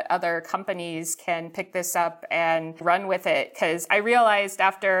so that other companies can pick this up and run with it. Because I realized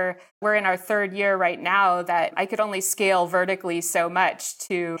after we're in our 3rd year right now that I could only scale vertically so much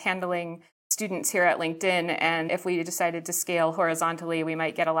to handling students here at LinkedIn. And if we decided to scale horizontally, we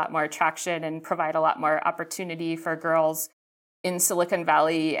might get a lot more traction and provide a lot more opportunity for girls in Silicon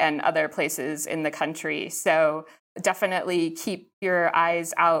Valley and other places in the country. So definitely keep your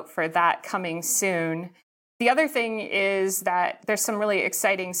eyes out for that coming soon. The other thing is that there's some really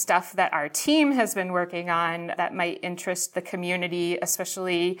exciting stuff that our team has been working on that might interest the community,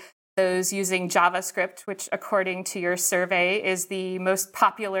 especially those using JavaScript, which according to your survey is the most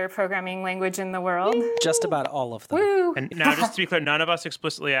popular programming language in the world. Just about all of them. Woo! And now, just to be clear, none of us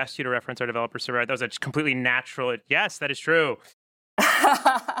explicitly asked you to reference our developer survey. That was a completely natural. Yes, that is true.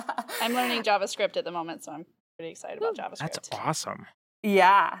 I'm learning JavaScript at the moment, so I'm pretty excited about JavaScript. That's awesome.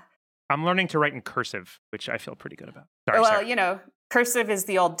 Yeah. I'm learning to write in cursive, which I feel pretty good about. Sorry, Sarah. Cursive is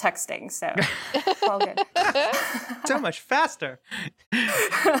the old texting, so it's all good. So much faster.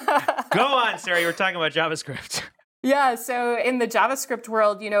 Go on, Sarah. You were talking about JavaScript. Yeah, so in the JavaScript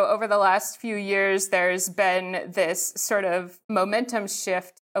world, over the last few years, there's been this sort of momentum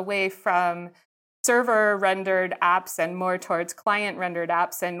shift away from server-rendered apps and more towards client-rendered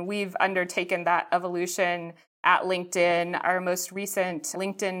apps, and we've undertaken that evolution at LinkedIn. Our most recent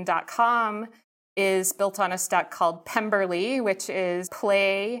LinkedIn.com is built on a stack called Pemberley, which is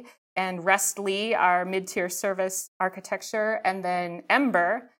Play and Restly, our mid-tier service architecture, and then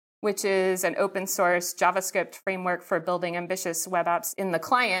Ember, which is an open source JavaScript framework for building ambitious web apps in the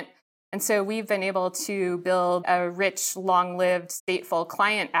client. And so we've been able to build a rich, long-lived, stateful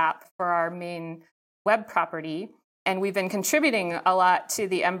client app for our main web property. And we've been contributing a lot to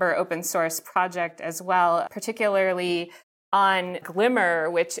the Ember open source project as well, particularly on Glimmer,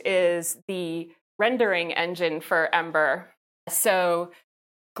 which is the rendering engine for Ember. So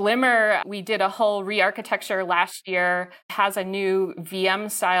Glimmer, we did a whole re-architecture last year, has a new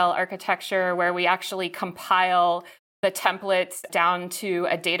VM-style architecture where we actually compile the templates down to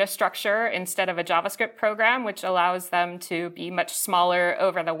a data structure instead of a JavaScript program, which allows them to be much smaller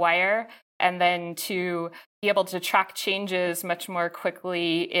over the wire, and then to be able to track changes much more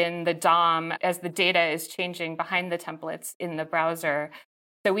quickly in the DOM as the data is changing behind the templates in the browser.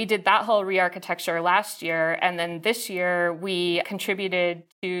 So we did that whole re-architecture last year, and then this year we contributed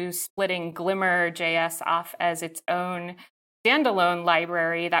to splitting Glimmer.js off as its own standalone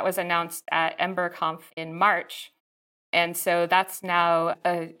library that was announced at EmberConf in March. And so that's now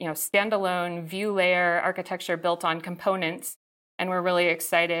a standalone view layer architecture built on components. And we're really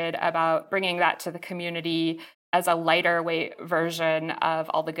excited about bringing that to the community as a lighter weight version of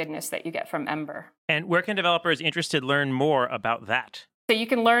all the goodness that you get from Ember. And where can developers interested learn more about that? So you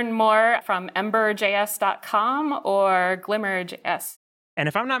can learn more from emberjs.com or Glimmer.js. And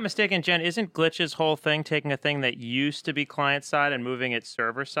if I'm not mistaken, Jen, isn't Glitch's whole thing taking a thing that used to be client-side and moving it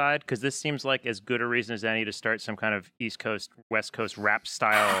server-side? Because this seems like as good a reason as any to start some kind of East Coast, West Coast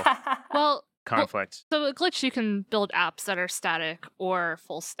rap-style conflict. So at Glitch, you can build apps that are static or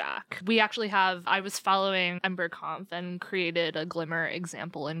full stack. I was following EmberConf and created a Glimmer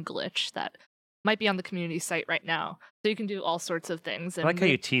example in Glitch that might be on the community site right now. So you can do all sorts of things. And I like how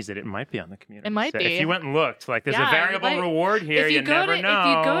you teased it. It might be on the community It might site. be. If you went and looked, like there's a variable reward here, you never know. If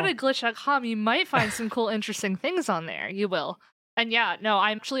you go to glitch.com, you might find some cool, interesting things on there. You will. And yeah, no,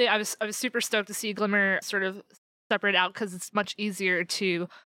 I was super stoked to see Glimmer sort of separate out because it's much easier to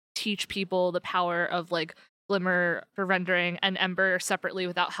teach people the power of like Glimmer for rendering and Ember separately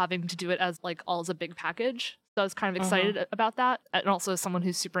without having to do it as like all as a big package. So I was kind of excited about that. And also someone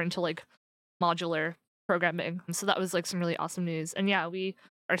who's super into like modular programming. So that was like some really awesome news. And yeah, we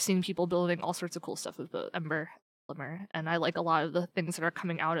are seeing people building all sorts of cool stuff with both Ember and Glimmer. And I like a lot of the things that are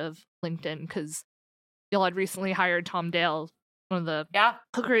coming out of LinkedIn because y'all had recently hired Tom Dale, one of the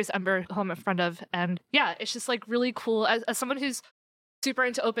hookers Ember who I'm a friend of. And yeah, it's just like really cool. As someone who's super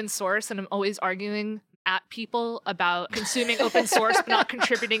into open source and I'm always arguing at people about consuming open source but not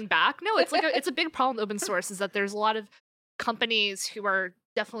contributing back. No, it's a big problem with open source is that there's a lot of companies who are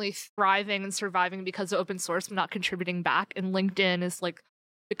definitely thriving and surviving because of open source but not contributing back, and LinkedIn is like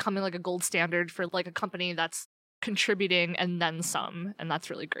becoming like a gold standard for like a company that's contributing and then some, and that's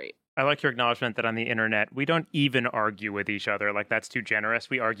really great. I like your acknowledgement that on the internet we don't even argue with each other. Like that's too generous.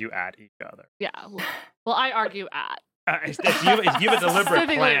 We argue at each other. Yeah. Well, I argue at. It's you a deliberate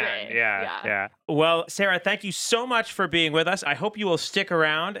plan. Yeah. Well, Sarah, thank you so much for being with us. I hope you will stick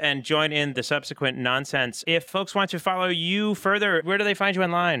around and join in the subsequent nonsense. If folks want to follow you further, where do they find you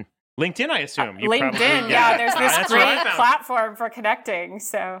online? LinkedIn, I assume. LinkedIn, there's this great platform for connecting.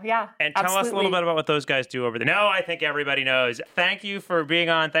 So, yeah. And tell us a little bit about what those guys do over there. No, I think everybody knows. Thank you for being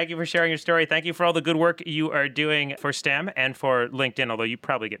on. Thank you for sharing your story. Thank you for all the good work you are doing for STEM and for LinkedIn, although you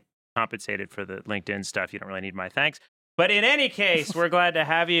probably get compensated for the LinkedIn stuff. You don't really need my thanks. But in any case, we're glad to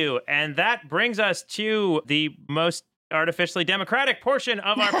have you. And that brings us to the most artificially democratic portion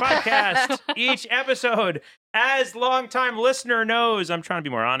of our podcast. Each episode, as longtime listener knows, I'm trying to be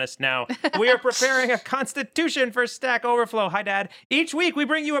more honest now, we are preparing a constitution for Stack Overflow. Hi, Dad. Each week, we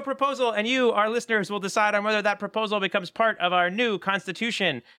bring you a proposal, and you, our listeners, will decide on whether that proposal becomes part of our new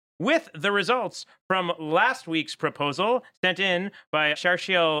constitution. With the results from last week's proposal sent in by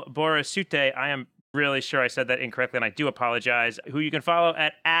Sharshiel Borasute. I am really sure I said that incorrectly, and I do apologize. Who you can follow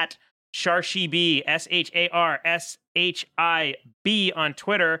at Sharshib, SHARSHIB on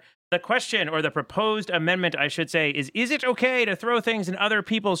Twitter. The question, or the proposed amendment, I should say, is it okay to throw things in other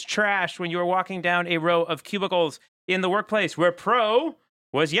people's trash when you are walking down a row of cubicles in the workplace? Where pro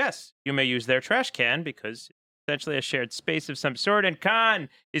was yes, you may use their trash can because it's essentially a shared space of some sort, and con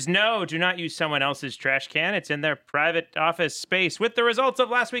is no, do not use someone else's trash can. It's in their private office space. With the results of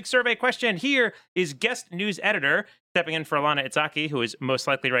last week's survey question, here is guest news editor stepping in for Alana Itzaki, who is most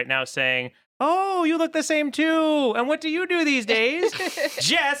likely right now saying, "Oh, you look the same too. And what do you do these days?"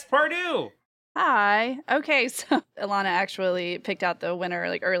 Jess Pardue. Hi. Okay, so Alana actually picked out the winner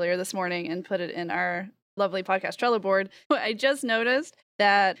like earlier this morning and put it in our lovely podcast Trello board. I just noticed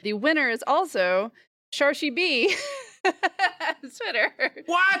that the winner is also Sharshi B. Twitter.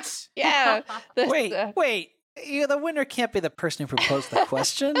 What? Yeah. Wait. The winner can't be the person who proposed the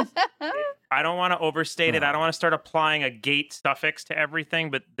question. I don't want to overstate it. I don't want to start applying a gate suffix to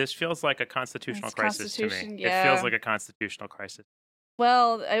everything, but this feels like a constitutional crisis to me. Yeah. It feels like a constitutional crisis.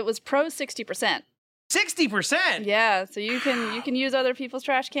 Well, it was pro 60%. 60%? Yeah, so you can use other people's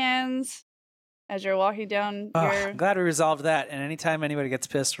trash cans as you're walking down your... I'm glad we resolved that. And anytime anybody gets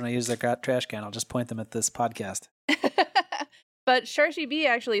pissed when I use their trash can, I'll just point them at this podcast. But Sharshi B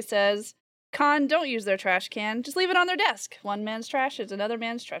actually says, Con, don't use their trash can. Just leave it on their desk. One man's trash is another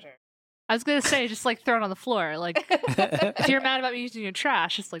man's treasure. I was gonna say, just like throw it on the floor. Like, if you're mad about me using your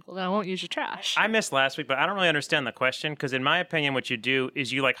trash, it's like, well, then I won't use your trash. I missed last week, but I don't really understand the question because, in my opinion, what you do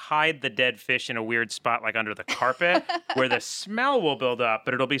is you like hide the dead fish in a weird spot, like under the carpet, where the smell will build up,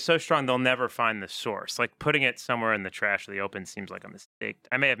 but it'll be so strong they'll never find the source. Like putting it somewhere in the trash or the open seems like a mistake.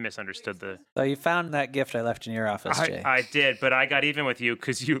 I may have misunderstood the. So you found that gift I left in your office, Jay. I did, but I got even with you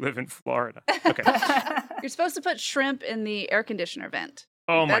because you live in Florida. Okay. You're supposed to put shrimp in the air conditioner vent.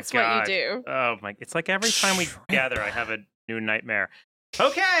 Oh my That's God. what you do. Oh my! It's like every time we gather, I have a new nightmare.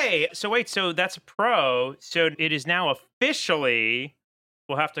 Okay, so that's a pro. So it is now officially.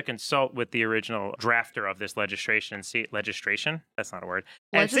 We'll have to consult with the original drafter of this legislation and see legislation. That's not a word.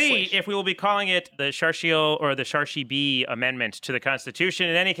 And see if we will be calling it the Sharshio or the Sharshi B amendment to the Constitution.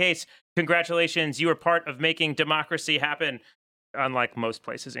 In any case, congratulations! You are part of making democracy happen. Unlike most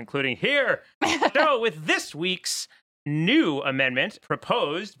places, including here. So with this week's new amendment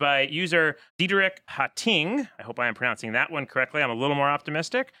proposed by user Diederik Hatting. I hope I am pronouncing that one correctly. I'm a little more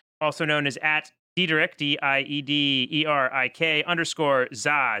optimistic. Also known as at Diederik, DIEDERIK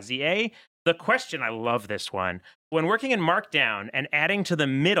 _ZA. The question, I love this one. When working in Markdown and adding to the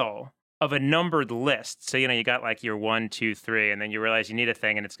middle of a numbered list, so you got like your 1, 2, 3, and then you realize you need a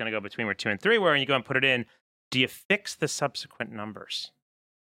thing and it's going to go between where 2 and 3 were, and you go and put it in, do you fix the subsequent numbers?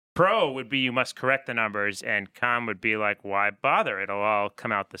 Pro would be you must correct the numbers, and con would be like, why bother? It'll all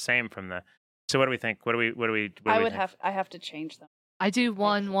come out the same from the. So what do we think? I have to change them. I do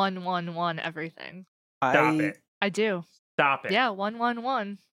 1, 1, 1, 1 everything. Stop it. I do. Stop it. Yeah, 1, 1,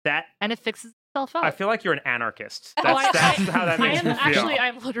 1. That and it fixes itself up. I feel like you're an anarchist. That's how that makes me feel. Actually,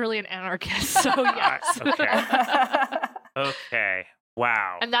 I'm literally an anarchist. So yes. Okay.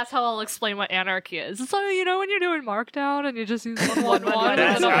 Wow. And that's how I'll explain what anarchy is. So, when you're doing Markdown and you just use 1, 1, 1.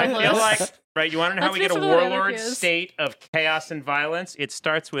 I feel like, right, you want to know how we get a warlord state of chaos and violence? It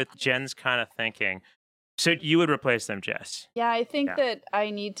starts with Jen's kind of thinking. So you would replace them, Jess? Yeah, I think that I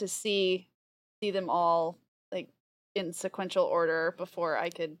need to see them all like in sequential order before I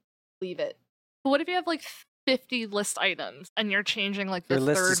could leave it. But what if you have like 50 list items and you're changing like the Your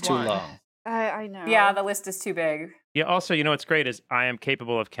list third is too one? long. I know. Yeah, the list is too big. Yeah, also, what's great is I am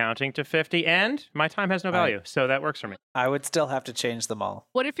capable of counting to 50, and my time has no value, so that works for me. I would still have to change them all.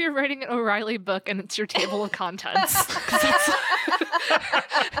 What if you're writing an O'Reilly book and it's your table of contents?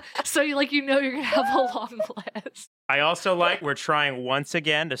 So you're going to have a long list. I also we're trying once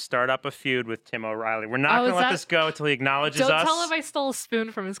again to start up a feud with Tim O'Reilly. We're not going to let this go until he acknowledges us. Don't tell him I stole a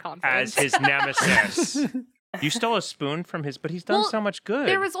spoon from his conference. As his nemesis. You stole a spoon from his, but he's done so much good.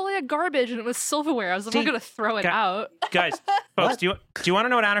 There was only a garbage and it was silverware. I was not going to throw it out. Guys, folks, do you want to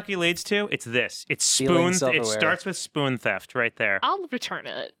know what anarchy leads to? It's this. It's spoons. It starts with spoon theft right there. I'll return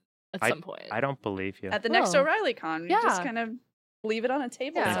it at some point. I don't believe you. At the next O'Reilly con, you just kind of leave it on a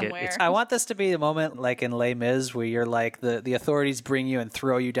table somewhere. I want this to be the moment like in Les Mis where you're like the authorities bring you and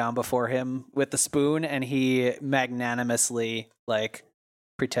throw you down before him with the spoon and he magnanimously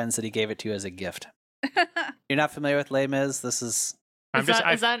pretends that he gave it to you as a gift. You're not familiar with Les Mis? This is... Is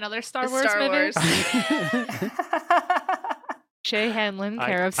that another Star Wars movie? Jay Hanlon,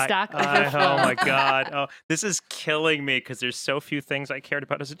 care of Stack Overflow. Oh my God. Oh, this is killing me because there's so few things I cared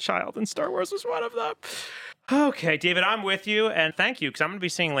about as a child, and Star Wars was one of them. Okay, David, I'm with you, and thank you, because I'm going to be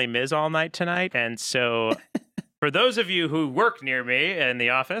seeing Les Mis all night tonight, and so... For those of you who work near me in the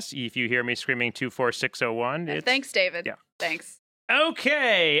office, if you hear me screaming 24601... Thanks, David. Yeah. Thanks.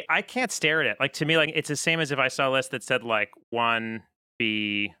 Okay, I can't stare at it. To me, it's the same as if I saw a list that said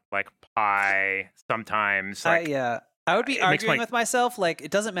 1B, pi, sometimes. Yeah, I would be arguing with myself. It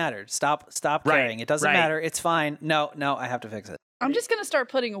doesn't matter. Stop caring. It doesn't matter. It's fine. No, I have to fix it. I'm just gonna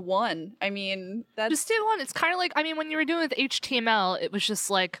start putting 1. I mean, that's just do 1. It's kind of when you were doing with HTML, it was just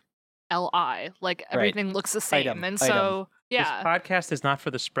LI, everything looks the same, so. Yeah. This podcast is not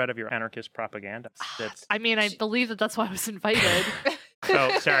for the spread of your anarchist propaganda. I believe that's why I was invited.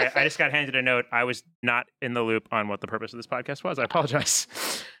 Oh, sorry. I just got handed a note. I was not in the loop on what the purpose of this podcast was. I apologize.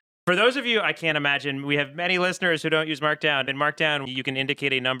 For those of you, I can't imagine, we have many listeners who don't use Markdown. In Markdown, you can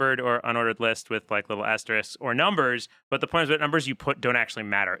indicate a numbered or unordered list with like little asterisks or numbers, but the point is that numbers you put don't actually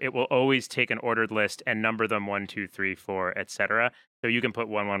matter. It will always take an ordered list and number them 1, 2, 3, 4, etc. So you can put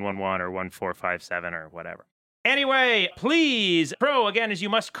 1111 or 1457 or whatever. Anyway, please, Pro, again, is you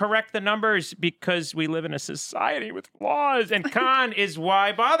must correct the numbers because we live in a society with laws. And con is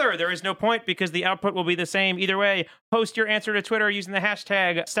why bother? There is no point because the output will be the same either way. Post your answer to Twitter using the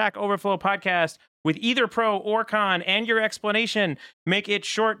hashtag Stack Overflow Podcast with either pro or con and your explanation. Make it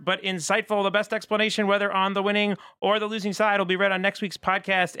short but insightful. The best explanation, whether on the winning or the losing side, will be read on next week's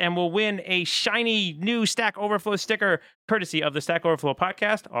podcast and will win a shiny new Stack Overflow sticker courtesy of the Stack Overflow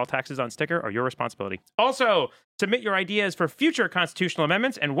Podcast. All taxes on sticker are your responsibility. Also, submit your ideas for future constitutional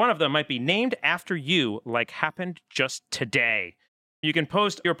amendments, and one of them might be named after you, like happened just today. You can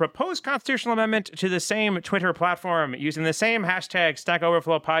post your proposed constitutional amendment to the same Twitter platform using the same hashtag Stack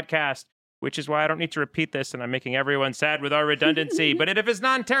Overflow Podcast, which is why I don't need to repeat this, and I'm making everyone sad with our redundancy. But if it's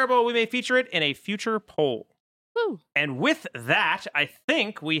not terrible, we may feature it in a future poll. Woo. And with that, I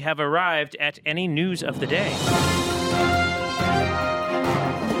think we have arrived at any news of the day.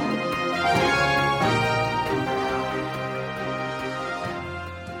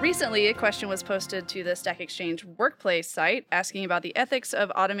 Recently, a question was posted to the Stack Exchange workplace site asking about the ethics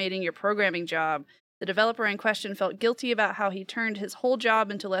of automating your programming job. The developer in question felt guilty about how he turned his whole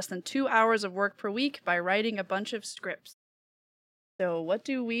job into less than 2 hours of work per week by writing a bunch of scripts. So what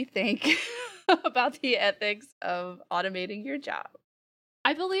do we think about the ethics of automating your job?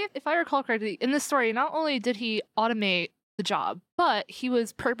 I believe, if I recall correctly, in this story, not only did he automate the job, but he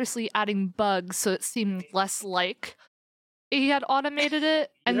was purposely adding bugs so it seemed less like he had automated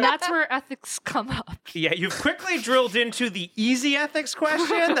it, and that's where ethics come up. Yeah, you've quickly drilled into the easy ethics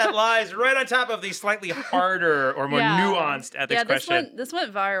question that lies right on top of the slightly harder or more nuanced ethics question. This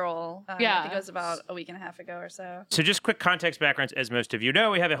went viral. I think it was about a week and a half ago or so. So just quick context backgrounds, as most of you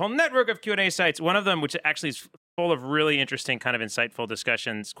know, we have a whole network of Q&A sites. One of them, which actually is full of really interesting kind of insightful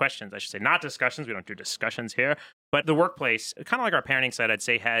questions, I should say. Not discussions, we don't do discussions here. But the workplace, kind of like our parenting site, I'd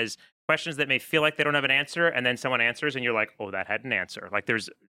say, has questions that may feel like they don't have an answer, and then someone answers, and you're like, oh, that had an answer. Like there's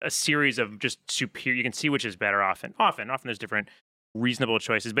a series of just superior, you can see which is better often there's different reasonable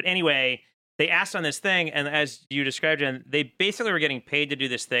choices. But anyway, they asked on this thing, and as you described, Jen, they basically were getting paid to do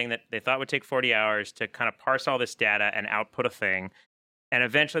this thing that they thought would take 40 hours to kind of parse all this data and output a thing. And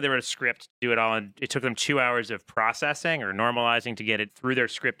eventually they wrote a script to do it all, and it took them 2 hours of processing or normalizing to get it through their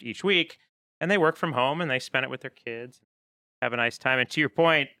script each week. And they work from home, and they spend it with their kids. Have a nice time. And to your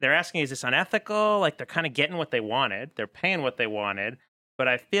point, they're asking, is this unethical? Like they're kind of getting what they wanted. They're paying what they wanted. But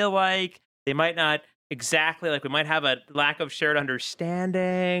I feel like they might not exactly, like we might have a lack of shared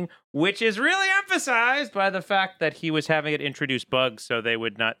understanding, which is really emphasized by the fact that he was having it introduce bugs so they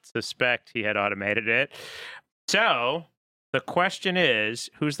would not suspect he had automated it. So the question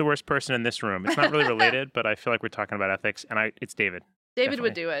is, who's the worst person in this room? It's not really related, but I feel like we're talking about ethics, and it's David. David Definitely.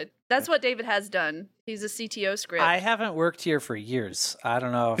 would do it. That's what David has done. He's a CTO script. I haven't worked here for years. I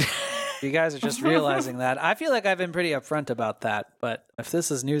don't know if you guys are just realizing that. I feel like I've been pretty upfront about that, but if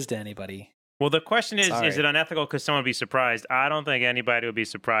this is news to anybody... Well, the question is Sorry. it unethical because someone would be surprised? I don't think anybody would be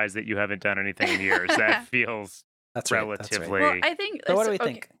surprised that you haven't done anything in years. That feels relatively... Well, I think... So what do we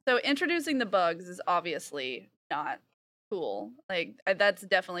think? So introducing the bugs is obviously not cool. Like, that's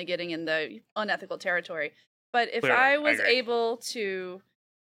definitely getting in the unethical territory. But if Clearly, I was I agree. able to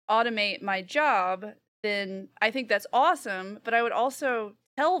automate my job, then I think that's awesome. But I would also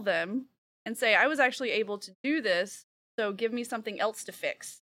tell them and say, I was actually able to do this, so give me something else to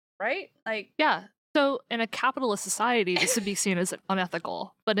fix. Right? Like, Yeah. So in a capitalist society, this would be seen as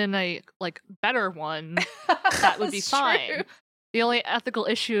unethical, but in a better one, that would be That's fine. true. The only ethical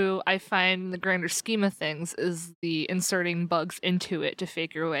issue I find in the grander scheme of things is the inserting bugs into it to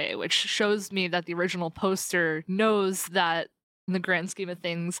fake your way, which shows me that the original poster knows that in the grand scheme of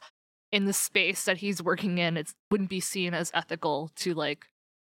things, in the space that he's working in, it wouldn't be seen as ethical to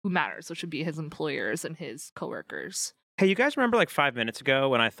who matters, which would be his employers and his coworkers. Hey, you guys remember 5 minutes ago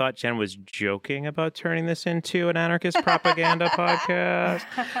when I thought Jen was joking about turning this into an anarchist propaganda podcast?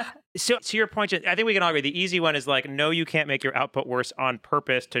 So to your point, Jen, I think we can all agree. The easy one is no, you can't make your output worse on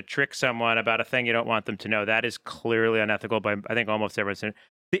purpose to trick someone about a thing you don't want them to know. That is clearly unethical by, I think, almost everyone.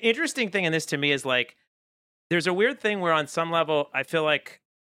 The interesting thing in this to me is there's a weird thing where on some level, I feel like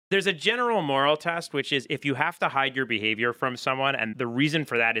there's a general moral test, which is if you have to hide your behavior from someone and the reason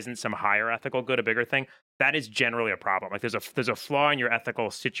for that isn't some higher ethical good, a bigger thing, that is generally a problem. There's a flaw in your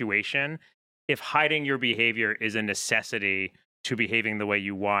ethical situation if hiding your behavior is a necessity to behaving the way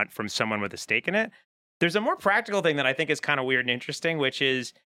you want from someone with a stake in it. There's a more practical thing that I think is kind of weird and interesting, which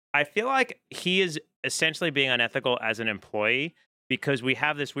is I feel like he is essentially being unethical as an employee because we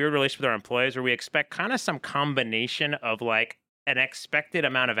have this weird relationship with our employees where we expect kind of some combination of like an expected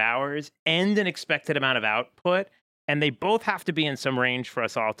amount of hours and an expected amount of output. And they both have to be in some range for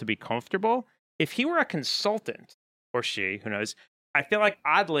us all to be comfortable. If he were a consultant, or she, who knows, I feel like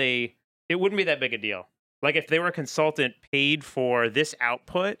oddly, it wouldn't be that big a deal. Like if they were a consultant paid for this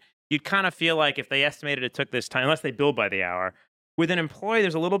output, you'd kind of feel like if they estimated it took this time, unless they bill by the hour. With an employee,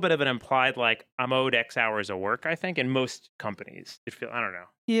 there's a little bit of an implied, like, I'm owed X hours of work, I think, in most companies. I don't know.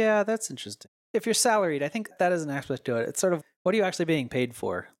 Yeah, that's interesting. If you're salaried, I think that is an aspect to it. It's sort of, what are you actually being paid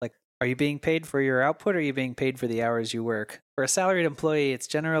for? Like, are you being paid for your output or are you being paid for the hours you work? For a salaried employee, it's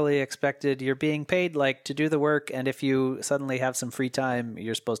generally expected you're being paid, like, to do the work, and if you suddenly have some free time,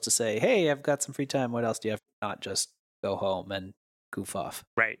 you're supposed to say, hey, I've got some free time, what else do you have? Not just go home and goof off.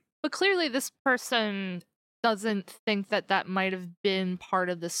 Right. But clearly this person doesn't think that that might have been part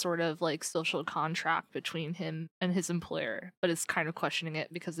of this sort of like social contract between him and his employer, but is kind of questioning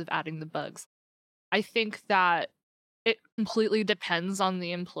it because of adding the bugs. I think that it completely depends on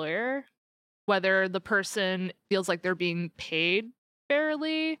the employer, whether the person feels like they're being paid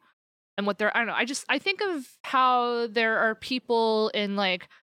fairly and what they're, I don't know. I think of how there are people in like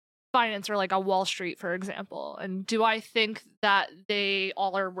finance or like a Wall Street, for example. And do I think that they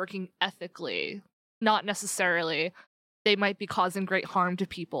all are working ethically? Not necessarily. They might be causing great harm to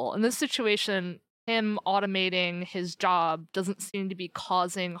people. In this situation, him automating his job doesn't seem to be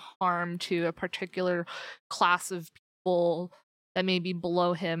causing harm to a particular class of people that may be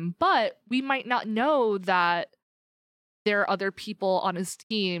below him. But we might not know that there are other people on his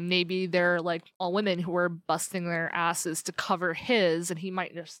team. Maybe they're like all women who are busting their asses to cover his, and he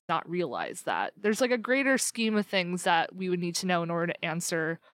might just not realize that. There's like a greater scheme of things that we would need to know in order to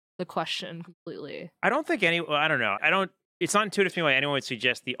answer the question completely. I don't think I don't know. It's not intuitive to me why anyone would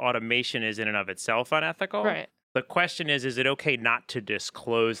suggest the automation is in and of itself unethical. Right. The question is it okay not to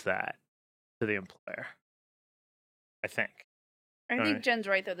disclose that to the employer? I think. I think Jen's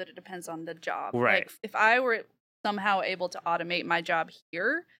right, though, that it depends on the job. Right. Like, if I were somehow able to automate my job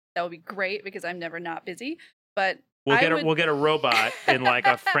here, that would be great because I'm never not busy. But we'll get a robot in like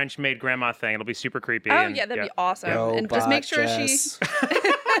a French-made grandma thing. It'll be super creepy. Oh, yeah, that'd be awesome. Robot and just make sure Jess.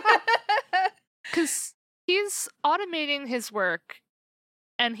 Because he's automating his work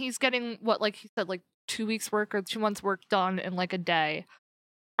and he's getting what, like he said, like 2 weeks work or 2 months work done in like a day.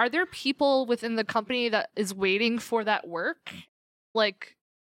 Are there people within the company that is waiting for that work? Like,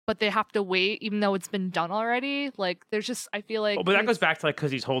 but they have to wait even though it's been done already? Like, there's just, I feel like... Oh, but that goes back to like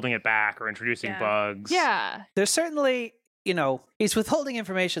because he's holding it back or introducing bugs. Yeah. There's certainly, he's withholding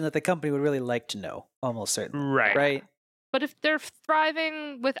information that the company would really like to know, almost certainly. Right. Right? But if they're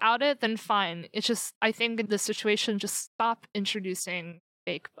thriving without it, then fine. It's just, I think in this situation, just stop introducing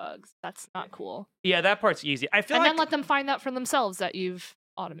fake bugs. That's not cool. Yeah, that part's easy. I feel and like... then let them find out for themselves that you've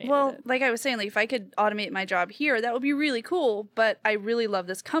automated Well, it. like I was saying, like if I could automate my job here, that would be really cool. But I really love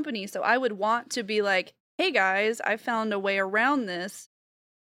this company, so I would want to be like, hey guys, I found a way around this.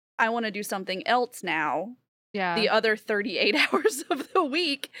 I want to do something else now. Yeah. The other 38 hours of the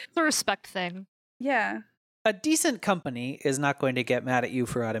week. It's a respect thing. Yeah. A decent company is not going to get mad at you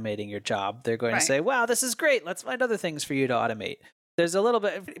for automating your job. They're going to say, wow, this is great. Let's find other things for you to automate. There's a little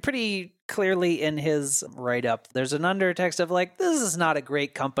bit, pretty clearly in his write-up, there's an undertext of like, this is not a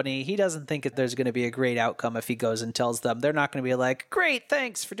great company. He doesn't think that there's going to be a great outcome if he goes and tells them. They're not going to be like, great,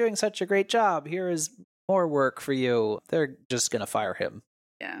 thanks for doing such a great job. Here is more work for you. They're just going to fire him.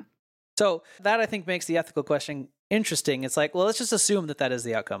 Yeah. So that, I think, makes the ethical question interesting. It's like, well, let's just assume that that is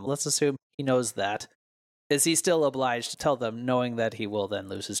the outcome. Let's assume he knows that. Is he still obliged to tell them, knowing that he will then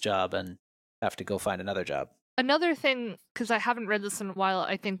lose his job and have to go find another job? Another thing, because I haven't read this in a while,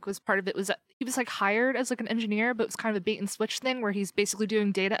 I think was part of it was that he was like hired as like an engineer, but it was kind of a bait and switch thing where he's basically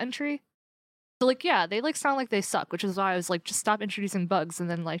doing data entry. So like, yeah, they like sound like they suck, which is why I was like, just stop introducing bugs and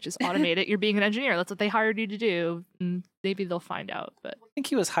then like just automate it. You're being an engineer. That's what they hired you to do. And maybe they'll find out. But I think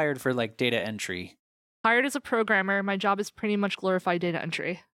he was hired for like data entry. Hired as a programmer, my job is pretty much glorified data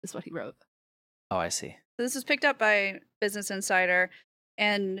entry, is what he wrote. Oh, I see. So this was picked up by Business Insider,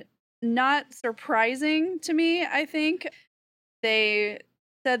 and not surprising to me, I think. They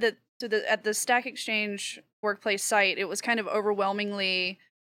said that at the Stack Exchange workplace site, it was kind of overwhelmingly,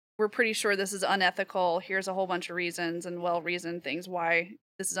 we're pretty sure this is unethical. Here's a whole bunch of reasons and well-reasoned things why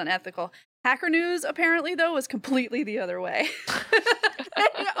this is unethical. Hacker News, apparently, though, was completely the other way.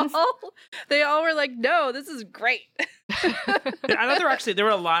 they all were like, no, this is great. I thought there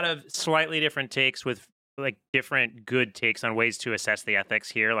were a lot of slightly different takes with like different good takes on ways to assess the ethics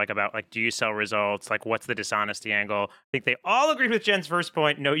here, like about like, do you sell results? Like, what's the dishonesty angle? I think they all agreed with Jen's first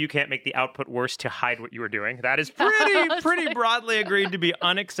point. No, you can't make the output worse to hide what you were doing. That is pretty broadly agreed to be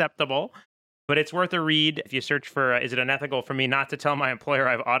unacceptable. But it's worth a read if you search for, is it unethical for me not to tell my employer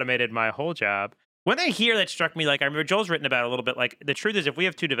I've automated my whole job? One thing here that struck me, like I remember Joel's written about it a little bit, like the truth is if we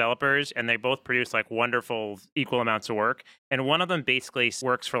have two developers and they both produce like wonderful equal amounts of work, and one of them basically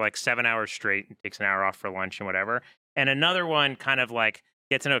works for like 7 hours straight and takes an hour off for lunch and whatever, and another one kind of like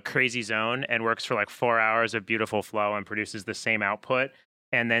gets into a crazy zone and works for like 4 hours of beautiful flow and produces the same output,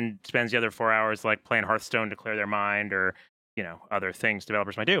 and then spends the other 4 hours like playing Hearthstone to clear their mind or, you know, other things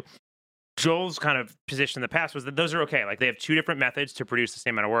developers might do. Joel's kind of position in the past was that those are okay. Like they have two different methods to produce the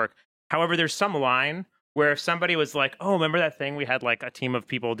same amount of work. However, there's some line where if somebody was like, oh, remember that thing we had like a team of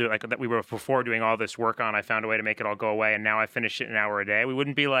people do like that we were before doing all this work on, I found a way to make it all go away and now I finish it in an hour a day. We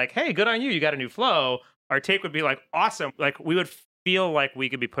wouldn't be like, hey, good on you, you got a new flow. Our take would be like, awesome. Like we would feel like we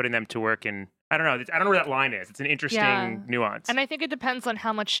could be putting them to work in, I don't know where that line is. It's an interesting nuance. And I think it depends on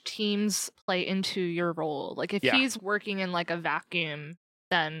how much teams play into your role. Like if he's working in like a vacuum,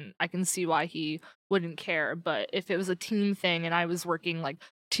 then I can see why he wouldn't care. But if it was a team thing and I was working like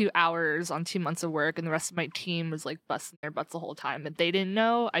 2 hours on 2 months of work and the rest of my team was like busting their butts the whole time and they didn't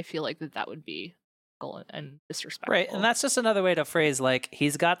know, I feel like that would be and disrespectful. Right, and that's just another way to phrase like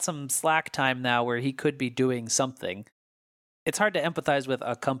he's got some slack time now where he could be doing something. It's hard to empathize with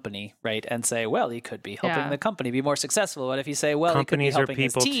a company, right, and say, well, he could be helping the company be more successful. What if you say, well, companies he could be helping are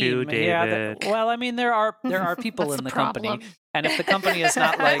people his team? too, David. Well, I mean, there are people in the company, and if the company is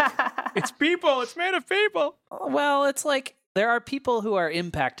not like it's people, it's made of people. Well, it's like there are people who are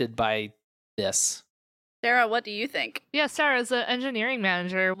impacted by this. Sarah, what do you think? Yeah, Sarah, as an engineering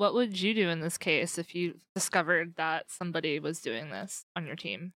manager, what would you do in this case if you discovered that somebody was doing this on your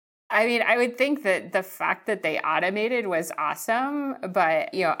team? I mean, I would think that the fact that they automated was awesome,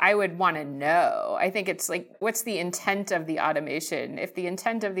 but, you know, I would want to know. I think it's like, what's the intent of the automation? If the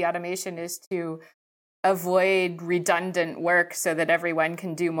intent of the automation is to avoid redundant work so that everyone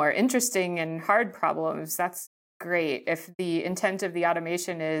can do more interesting and hard problems, that's great. If the intent of the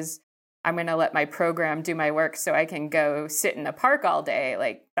automation is, I'm going to let my program do my work so I can go sit in a park all day,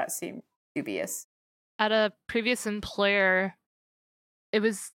 like that seems dubious. At a previous employer, it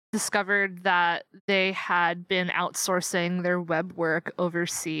was discovered that they had been outsourcing their web work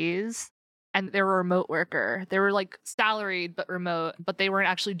overseas and they were a remote worker. They were like salaried but remote, but they weren't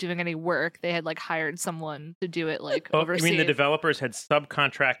actually doing any work. They had like hired someone to do it like overseas. You mean the developers had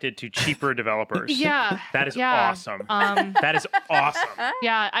subcontracted to cheaper developers? Yeah. That is awesome. That is awesome.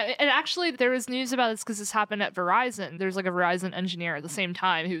 Yeah. And actually there was news about this because this happened at Verizon. There's like a Verizon engineer at the same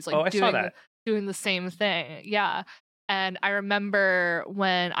time who was like doing the same thing. Yeah. And I remember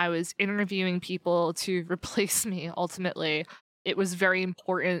when I was interviewing people to replace me, ultimately, it was very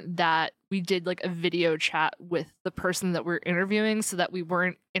important that we did like a video chat with the person that we're interviewing so that we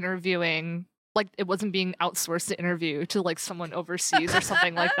weren't interviewing, like it wasn't being outsourced to interview to like someone overseas or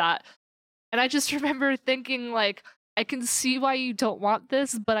something like that. And I just remember thinking like, I can see why you don't want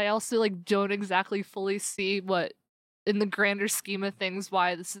this, but I also like don't exactly fully see what in the grander scheme of things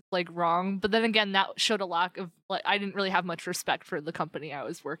why this is like wrong. But then again, that showed a lack of like I didn't really have much respect for the company I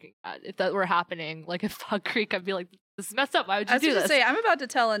was working at. If that were happening like at Fog Creek, I'd be like, this is messed up. Why would you do this? I was going to say, I'm about to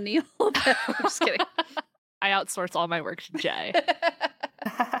tell Anil that I'm just kidding. I outsource all my work to Jay.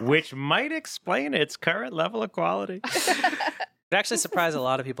 Which might explain its current level of quality. It actually surprised a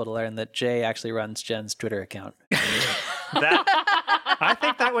lot of people to learn that Jay actually runs Jen's Twitter account. I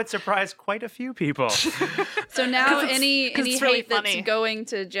think that would surprise quite a few people. So now any really hate funny. that's going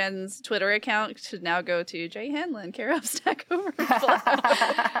to Jen's Twitter account should now go to Jay Hanlon, care of Stack Overflow.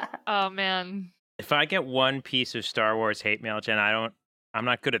 Oh man. If I get one piece of Star Wars hate mail, Jen, I'm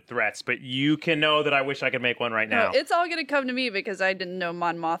not good at threats, but you can know that I wish I could make one right now. No, it's all going to come to me because I didn't know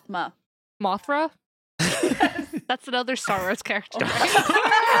Mon Mothma. Mothra? That's another Star Wars character. Jay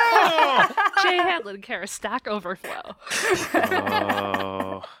Hanlon, care of Stack Overflow.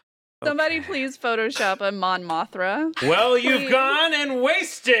 Oh. Somebody please Photoshop a Mon Mothra. Well, you've gone and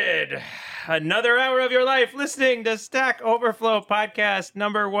wasted another hour of your life listening to Stack Overflow podcast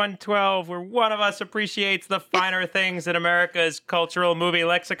number 112, where one of us appreciates the finer things in America's cultural movie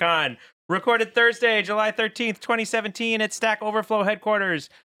lexicon. Recorded Thursday, July 13th, 2017 at Stack Overflow headquarters.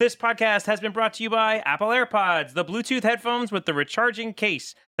 This podcast has been brought to you by Apple AirPods, the Bluetooth headphones with the recharging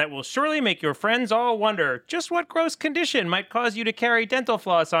case that will surely make your friends all wonder just what gross condition might cause you to carry dental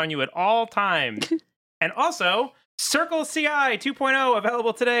floss on you at all times. And also, Circle CI 2.0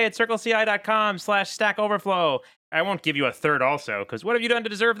 available today at circleci.com/Stack Overflow. I won't give you a third also, because what have you done to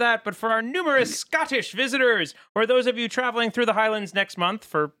deserve that? But for our numerous Scottish visitors, or those of you traveling through the Highlands next month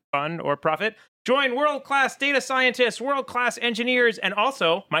for fun or profit, join world-class data scientists, world-class engineers, and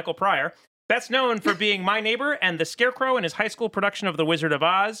also Michael Pryor, best known for being my neighbor and the Scarecrow in his high school production of The Wizard of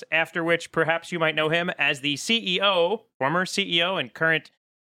Oz, after which perhaps you might know him as the CEO, former CEO and current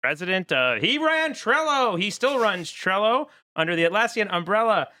president. He ran Trello. He still runs Trello under the Atlassian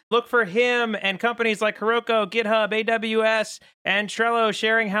umbrella. Look for him and companies like Heroku, GitHub, AWS, and Trello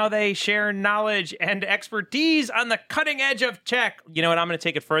sharing how they share knowledge and expertise on the cutting edge of tech. You know what? I'm going to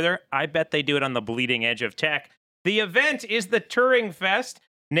take it further. I bet they do it on the bleeding edge of tech. The event is the Turing Fest,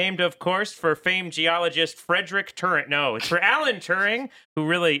 named, of course, for famed geologist Frederick Turing. No, it's for Alan Turing, who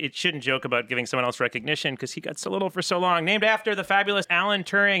really, it shouldn't joke about giving someone else recognition because he got so little for so long. Named after the fabulous Alan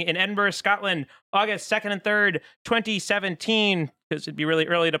Turing in Edinburgh, Scotland, August 2nd and 3rd, 2017, because it'd be really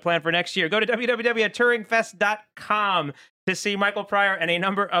early to plan for next year. Go to www.turingfest.com to see Michael Pryor and a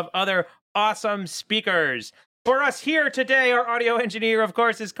number of other awesome speakers. For us here today, our audio engineer, of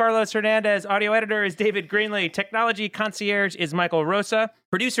course, is Carlos Hernandez. Audio editor is David Greenlee. Technology concierge is Michael Rosa.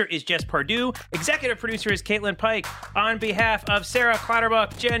 Producer is Jess Pardue. Executive producer is Caitlin Pike. On behalf of Sarah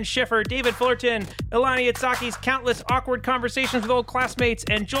Clatterbuck, Jen Schiffer, David Fullerton, Ilani Itzaki's countless awkward conversations with old classmates,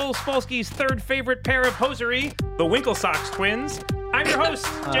 and Joel Spolsky's third favorite pair of hosiery, the Winklesox twins, I'm your host,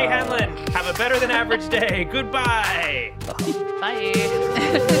 Jay Hanlon. Have a better than average day. Goodbye. Bye.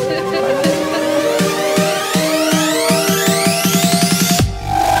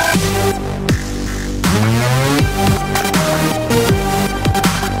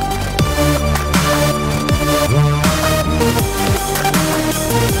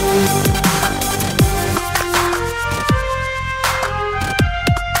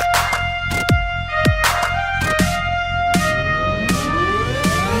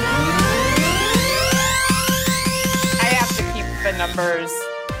 Numbers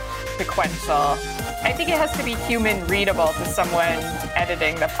sequential. I think it has to be human readable to someone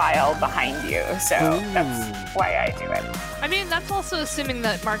editing the file behind you. So that's why I do it. I mean, that's also assuming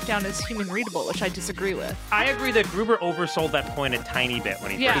that Markdown is human readable, which I disagree with. I agree that Gruber oversold that point a tiny bit when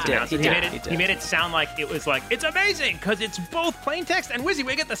he first announced it. He made it sound like it was like, it's amazing because it's both plain text and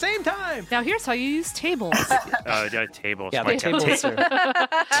WYSIWYG at the same time. Now here's how you use tables. Tables. Yeah, the tables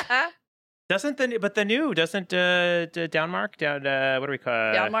are... Doesn't the new Denmark what do we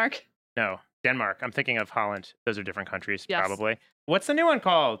call Denmark? No, Denmark. I'm thinking of Holland. Those are different countries, yes. Probably. What's the new one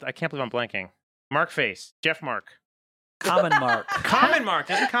called? I can't believe I'm blanking. Markface. Jeff Mark. Common Mark. Common Mark.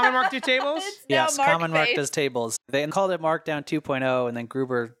 Doesn't Common Mark do tables? Yes, Common Mark does tables. They called it Markdown 2.0, and then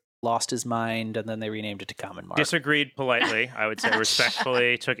Gruber lost his mind, and then they renamed it to Common Mark. Disagreed politely, I would say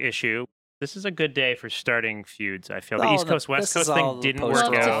respectfully, took issue. This is a good day for starting feuds. I feel the East Coast, West Coast thing didn't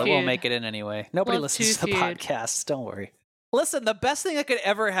work out. It won't make it in anyway. Nobody listens to the podcasts. Don't worry. Listen, the best thing that could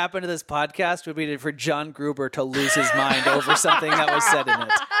ever happen to this podcast would be for John Gruber to lose his mind over something that was said in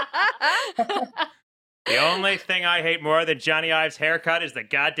it. The only thing I hate more than Johnny Ives' haircut is the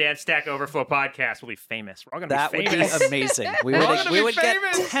goddamn Stack Overflow podcast. We'll be famous. We're all going to be famous. That would be amazing. We would get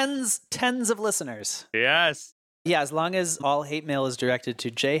tens of listeners. Yes. Yeah, as long as all hate mail is directed to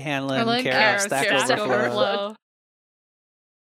Jay Hanlon, care of Stack Overflow.